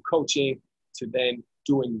went from coaching to then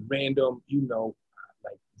doing random,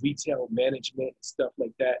 like retail management and stuff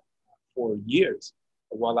like that for years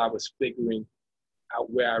while I was figuring out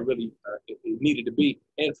where I really it needed to be.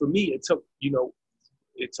 And for me, it took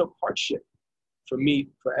hardship for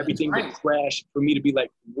everything to crash, for me to be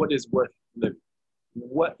like, what is worth living?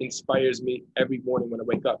 What inspires me every morning when I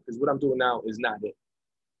wake up? Because what I'm doing now is not it.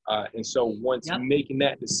 And so once making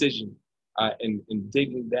that decision and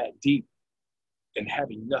digging that deep and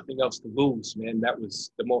having nothing else to lose, man, that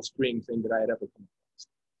was the most freeing thing that I had ever come across.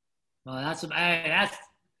 Well, that's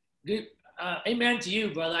good. Amen to you,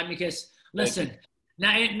 brother. I mean, because listen,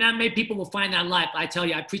 not many people will find that life. I tell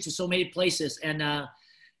you, I preach in so many places, and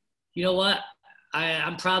you know what?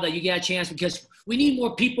 I'm proud that you get a chance because we need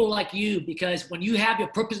more people like you because when you have your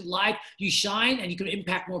purpose in life, you shine and you can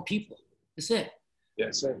impact more people. That's it.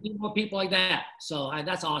 Yes, sir. We need more people like that. So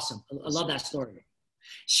that's awesome. I love that story.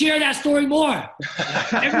 Share that story more.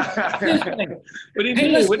 What do you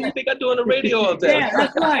mean? What do you think I do on the radio all day? Yeah,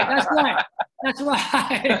 that's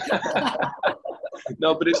right.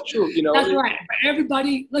 No, but it's true. That's right.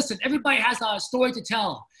 Everybody has a story to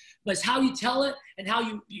tell. But it's how you tell it and how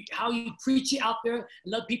you preach it out there and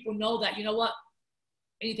let people know that, you know what,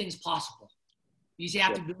 anything's possible. You just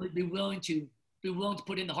have to be willing to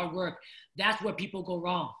put in the hard work. That's where people go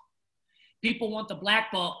wrong. People want the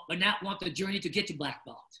black belt, but not want the journey to get to black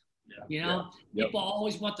belt. People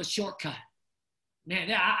always want the shortcut.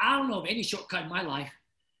 Man, I don't know of any shortcut in my life.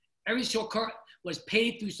 Every shortcut was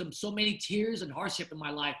paved through so many tears and hardship in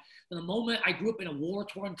my life. From the moment I grew up in a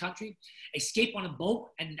war-torn country, escaped on a boat,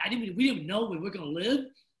 and we didn't know where we were going to live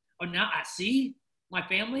or not at sea, my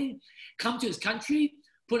family, come to this country,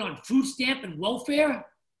 put on food stamp and welfare.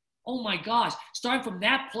 Oh my gosh, starting from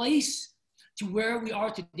that place to where we are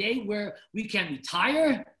today, where we can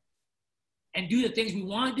retire. and do the things we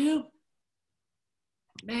want to do,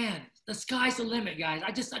 man, the sky's the limit, guys.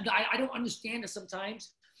 I don't understand it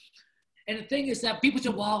sometimes. And the thing is that people say,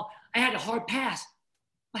 well, I had a hard past.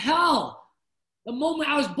 Hell, the moment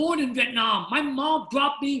I was born in Vietnam, my mom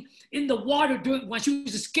dropped me in the water when she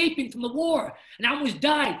was escaping from the war, and I almost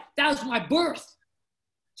died. That was my birth.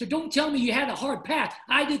 So don't tell me you had a hard past.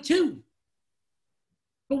 I did too.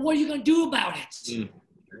 But what are you going to do about it?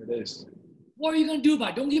 There it is. What are you going to do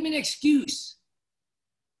about it? Don't give me an excuse.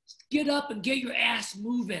 Get up and get your ass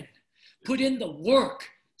moving. Put in the work,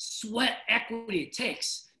 sweat equity it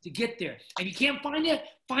takes to get there. And if you can't find it,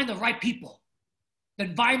 find the right people. The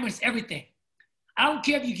environment's everything. I don't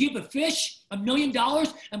care if you give a fish $1 million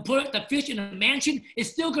and put the fish in a mansion, it's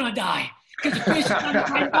still going to die because the fish is not in the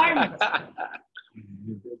right environment.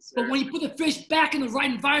 But when you put the fish back in the right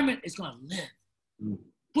environment, it's going to live.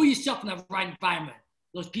 Put yourself in the right environment.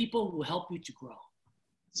 Those people will help you to grow.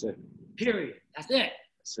 That's it. Period. That's it.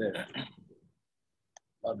 That's it.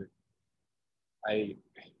 Love it.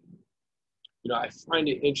 I find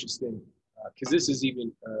it interesting because this is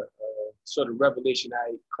even a sort of revelation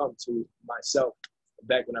I come to myself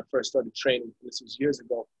back when I first started training. This was years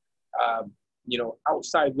ago.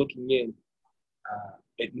 Outside looking in,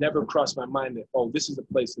 it never crossed my mind that, oh, this is a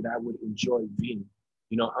place that I would enjoy being.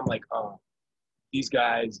 I'm like, these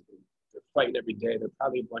guys, they're fighting every day. They're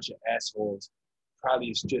probably a bunch of assholes. Probably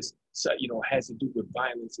it's just, has to do with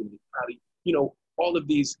violence and probably, all of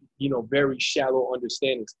these, very shallow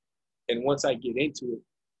understandings. And once I get into it,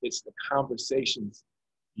 it's the conversations,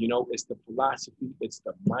 it's the philosophy, it's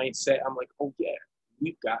the mindset. I'm like, oh yeah,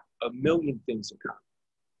 we've got a million things in common,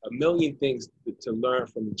 a million things to learn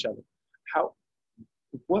from each other.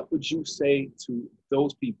 What would you say to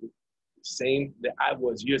those people, same that I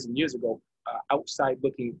was years and years ago, outside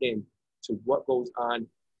looking in to what goes on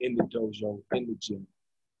in the dojo, in the gym,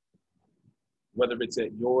 whether it's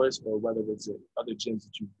at yours or whether it's at other gyms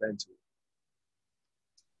that you've been to?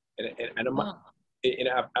 And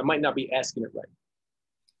I might not be asking it right.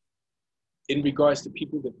 In regards to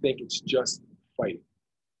people that think it's just fighting.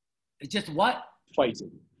 It's just what?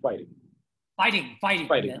 Fighting. Fighting.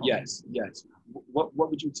 Yes. What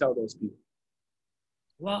would you tell those people?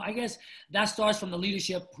 Well, I guess that starts from the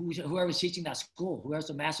leadership, whoever's teaching that school, whoever's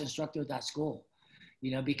the master instructor of that school.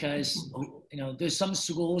 Because there's some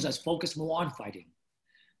schools that focus more on fighting.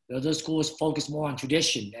 There are other schools focus more on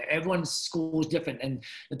tradition. Everyone's school is different. And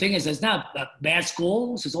the thing is, it's not bad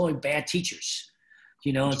schools, it's only bad teachers.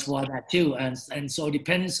 It's for that too. And so it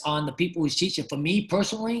depends on the people who's teaching. For me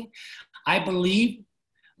personally, I believe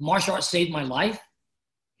martial arts saved my life.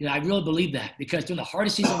 I really believe that because during the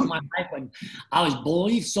hardest season of my life when I was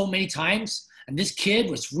bullied so many times, and this kid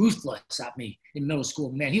was ruthless at me in middle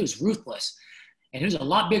school. Man, he was ruthless. And he was a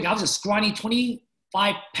lot bigger. I was a scrawny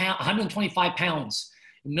 125 pounds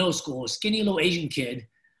in middle school, a skinny little Asian kid,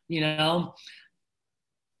 I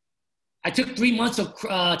took 3 months of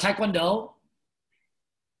Tae Kwon Do.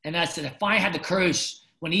 And I said, if I had the courage,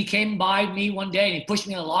 when he came by me one day and he pushed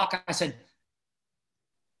me in a lock, I said,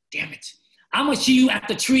 damn it. I'm going to see you at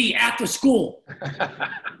the tree after school.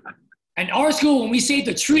 And our school, when we say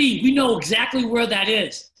the tree, we know exactly where that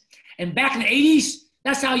is. And back in the 80s,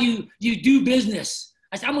 that's how you do business.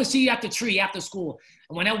 I said, I'm going to see you at the tree after school.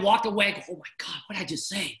 And when I walked away, I go, oh my God, what did I just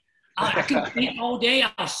say? I couldn't think all day.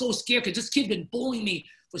 I was so scared because this kid had been bullying me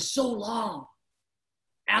for so long.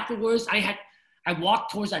 Afterwards, I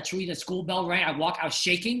walked towards that tree, the school bell rang. I was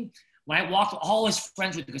shaking. When I walked, all his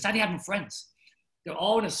friends with me because I didn't have any friends. They're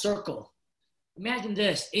all in a circle. Imagine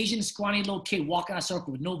this, Asian scrawny little kid walking in a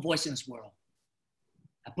circle with no voice in this world.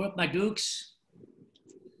 I put up my dukes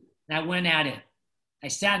and I went at it. I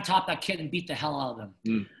sat on top of that kid and beat the hell out of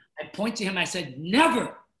him. I pointed to him, I said,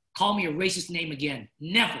 never call me a racist name again,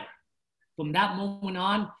 never. From that moment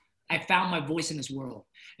on, I found my voice in this world.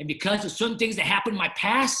 And because of certain things that happened in my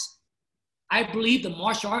past, I believe the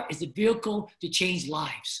martial art is a vehicle to change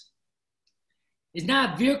lives. It's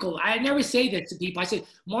not a vehicle. I never say that to people. I say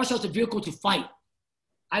martial art is a vehicle to fight.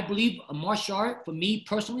 I believe a martial art, for me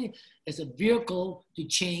personally, is a vehicle to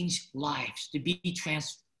change lives, to be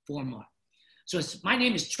transformer. So my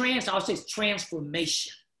name is Tran, so I would say it's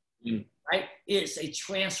transformation, right? It's a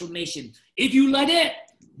transformation. If you let it,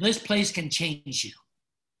 this place can change you.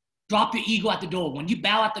 Drop your ego at the door. When you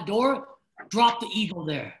bow at the door, drop the ego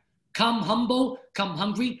there. Come humble, come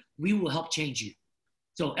hungry, we will help change you.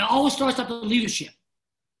 So it always starts at the leadership.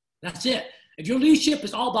 That's it. If your leadership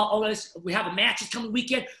is all about, oh, we have a match this coming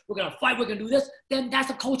weekend, we're going to fight, we're going to do this, then that's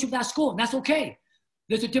the culture of that school, and that's okay.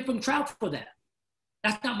 There's a different crowd for that.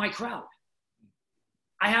 That's not my crowd.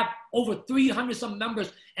 I have over 300 some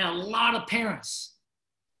members and a lot of parents.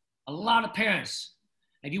 A lot of parents.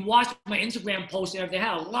 If you watch my Instagram posts and everything, they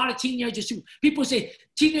have a lot of teenagers too. People say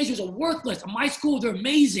teenagers are worthless. In my school, they're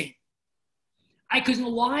amazing. Because you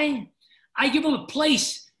know why? I give them a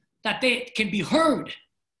place that they can be heard,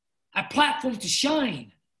 a platform to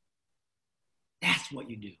shine. That's what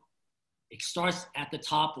you do. It starts at the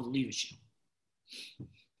top with leadership.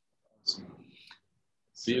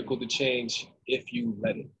 Vehicle to change if you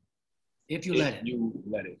let it. If you let it. You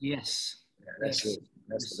let it. Yes. Yeah, that's yes. it.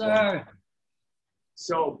 That's Yes, the point. sir.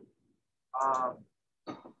 So,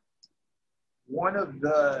 one of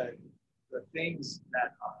the things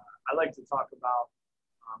that I like to talk about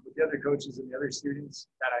with the other coaches and the other students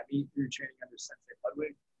that I meet through training under Sensei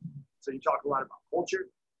Ludwig. So you talk a lot about culture,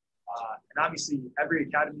 and obviously every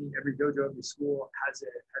academy, every dojo, every school has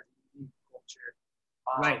a unique culture.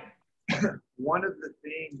 Right. One of the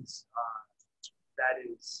things that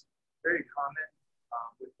is very common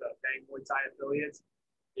with the Bang Muay Thai affiliates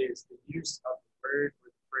is the use of the word or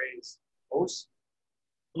the phrase "os."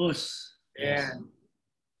 Us. And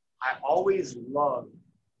I always love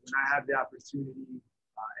when I have the opportunity,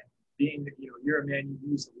 and being that, you're a man,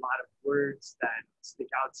 you use a lot of words that stick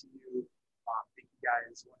out to you.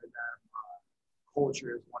 Ikigai is one of them.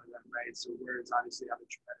 Culture is one of them, right? So words obviously have a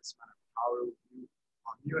tremendous amount of power with you.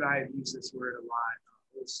 You and I have used this word a lot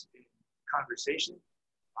in conversation.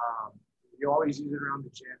 You always use it around the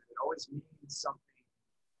gym. It always means something.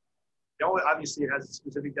 Obviously, it has a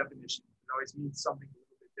specific definition. It always means something a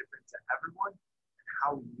little bit different to everyone and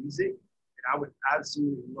how we use it. And I would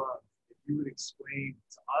absolutely love if you would explain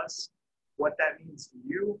to us what that means to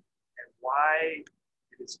you and why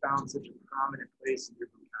it has found such a prominent place in your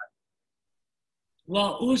vocabulary.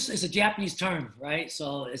 Well, us is a Japanese term, right?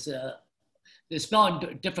 So it's spelled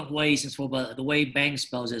in different ways. It's but the way Bang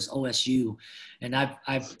spells is OSU, and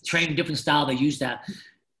I've trained different style that use that.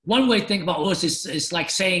 One way to think about us is like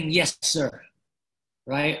saying yes, sir,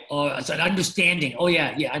 right? Or it's an understanding. Oh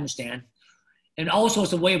yeah, I understand. And also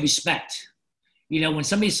it's a way of respect. When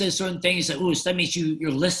somebody says certain things, like us, that means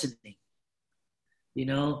you're listening.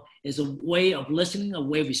 It's a way of listening, a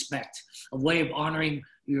way of respect, a way of honoring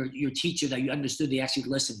your teacher that you understood they actually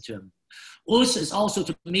listened to him. Us is also,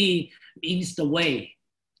 to me, means the way.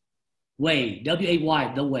 Way,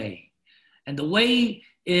 W-A-Y, the way. And the way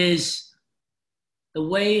is a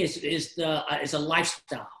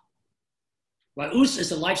lifestyle. Right? Us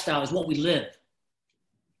is a lifestyle, is what we live.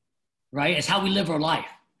 Right? It's how we live our life.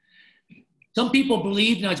 Some people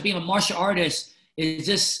believe, it's being a martial artist is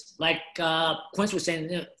just like Quince was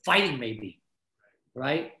saying, fighting maybe.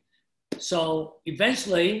 Right? So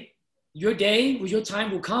eventually, your day, your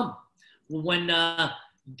time will come when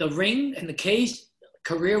the ring and the cage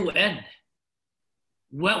career will end.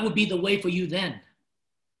 What would be the way for you then?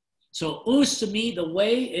 So us, to me, the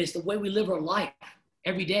way is the way we live our life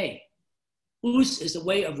every day. Us is a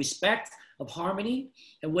way of respect, of harmony,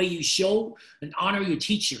 a way you show and honor your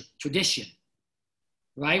teacher, tradition.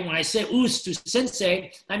 Right? When I say us to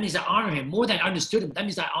sensei, that means I honor him. More than I understood him, that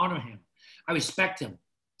means I honor him. I respect him.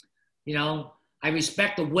 I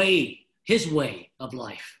respect his way of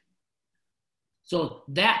life. So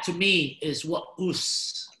that to me is what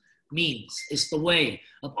us means. It's the way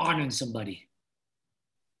of honoring somebody.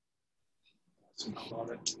 I love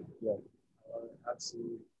it. Yeah, I love it.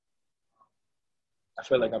 Absolutely. I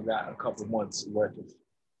feel like I've got a couple months worth of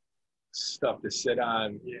stuff to sit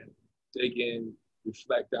on, dig in,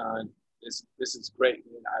 reflect on. This is great,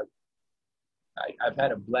 man. I've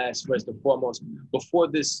had a blast. First and foremost, before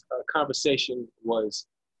this conversation was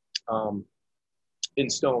in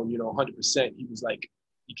stone, 100%. He was like,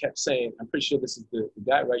 he kept saying, "I'm pretty sure this is the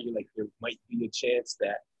guy, right?" You're like, there might be a chance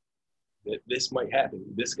that this might happen.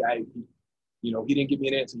 This guy, he didn't give me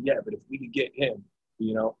an answer yet, but if we could get him,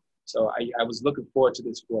 So I was looking forward to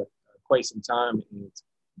this for quite some time, and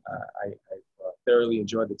I thoroughly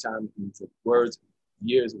enjoyed the time and the words,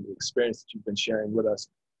 years, and the experience that you've been sharing with us,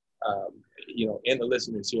 and the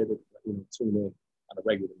listeners here that tune in on a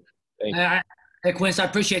regular basis. Thank you. Hey, Quince, I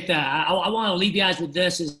appreciate that. I want to leave you guys with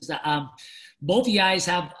this, is that both of you guys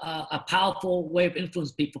have a powerful way of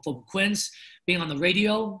influencing people, from Quince being on the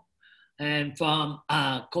radio and from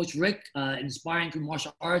Coach Rick inspiring through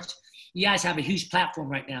martial arts. You guys have a huge platform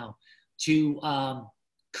right now to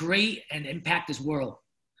create and impact this world.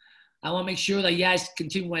 I want to make sure that you guys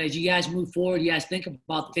continue, as you guys move forward, you guys think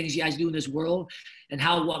about the things you guys do in this world and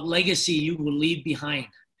what legacy you will leave behind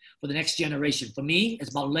for the next generation. For me, it's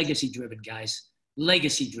about legacy driven, guys.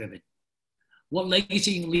 Legacy driven. What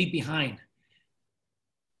legacy you can leave behind.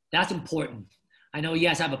 That's important. I know you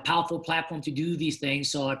guys have a powerful platform to do these things,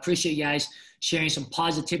 so I appreciate you guys sharing some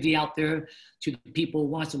positivity out there to the people who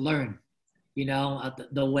want to learn. you know,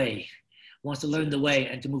 the way. Wants to learn the way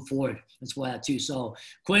and to move forward. That's why too. So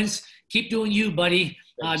Quince, keep doing you, buddy.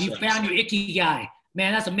 You found your ikigai.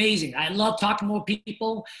 Man, that's amazing. I love talking to more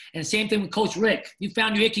people. And same thing with Coach Rick. You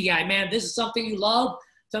found your ikigai, man. This is something you love,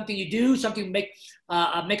 something you do, something you make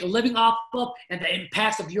a living off of, and the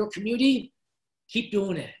impacts of your community. Keep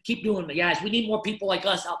doing it. Keep doing it, guys. We need more people like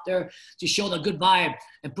us out there to show the good vibe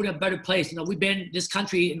and put it in a better place. You know, this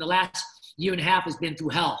country in the last year and a half has been through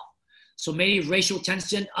hell. So many racial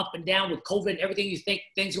tension up and down with COVID, everything you think,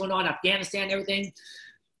 things going on, Afghanistan, everything.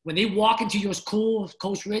 When they walk into your school,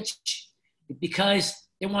 Coach Rich, because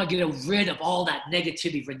they want to get rid of all that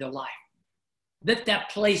negativity in their life. Let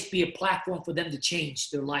that place be a platform for them to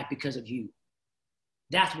change their life because of you.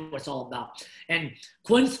 That's what it's all about. And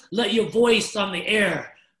Quince, let your voice on the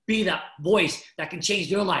air be that voice that can change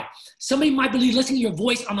their life. Somebody might believe listening to your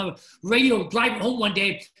voice on the radio driving home one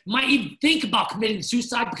day, might even think about committing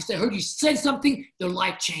suicide because they heard you said something, their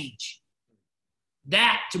life changed.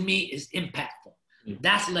 That, to me, is impactful.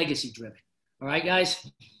 That's legacy driven. All right, guys?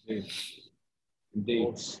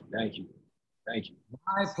 Indeed. Thank you. Thank you.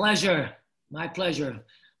 My pleasure. My pleasure.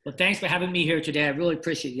 But thanks for having me here today. I really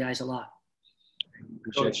appreciate you guys a lot.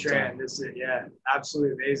 Coach Tran, this is,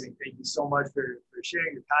 absolutely amazing. Thank you so much for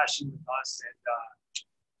sharing your passion with us. And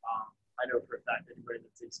I know for a fact anybody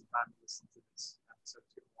that takes some time to listen to this episode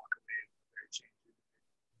is going to walk away very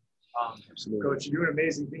changed. Absolutely. Coach, you're doing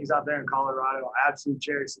amazing things out there in Colorado. I absolutely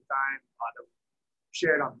cherish the time that we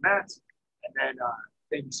shared on the mat. And then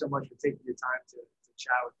thank you so much for taking your time to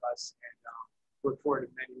chat with us. And look forward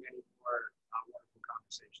to many, many more wonderful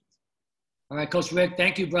conversations. All right, Coach Rick,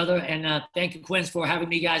 thank you, brother. And thank you, Quince, for having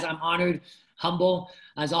me, guys. I'm honored, humble.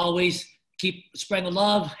 As always, keep spreading the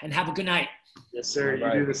love and have a good night. Yes, sir.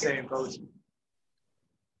 You do the same, Coach.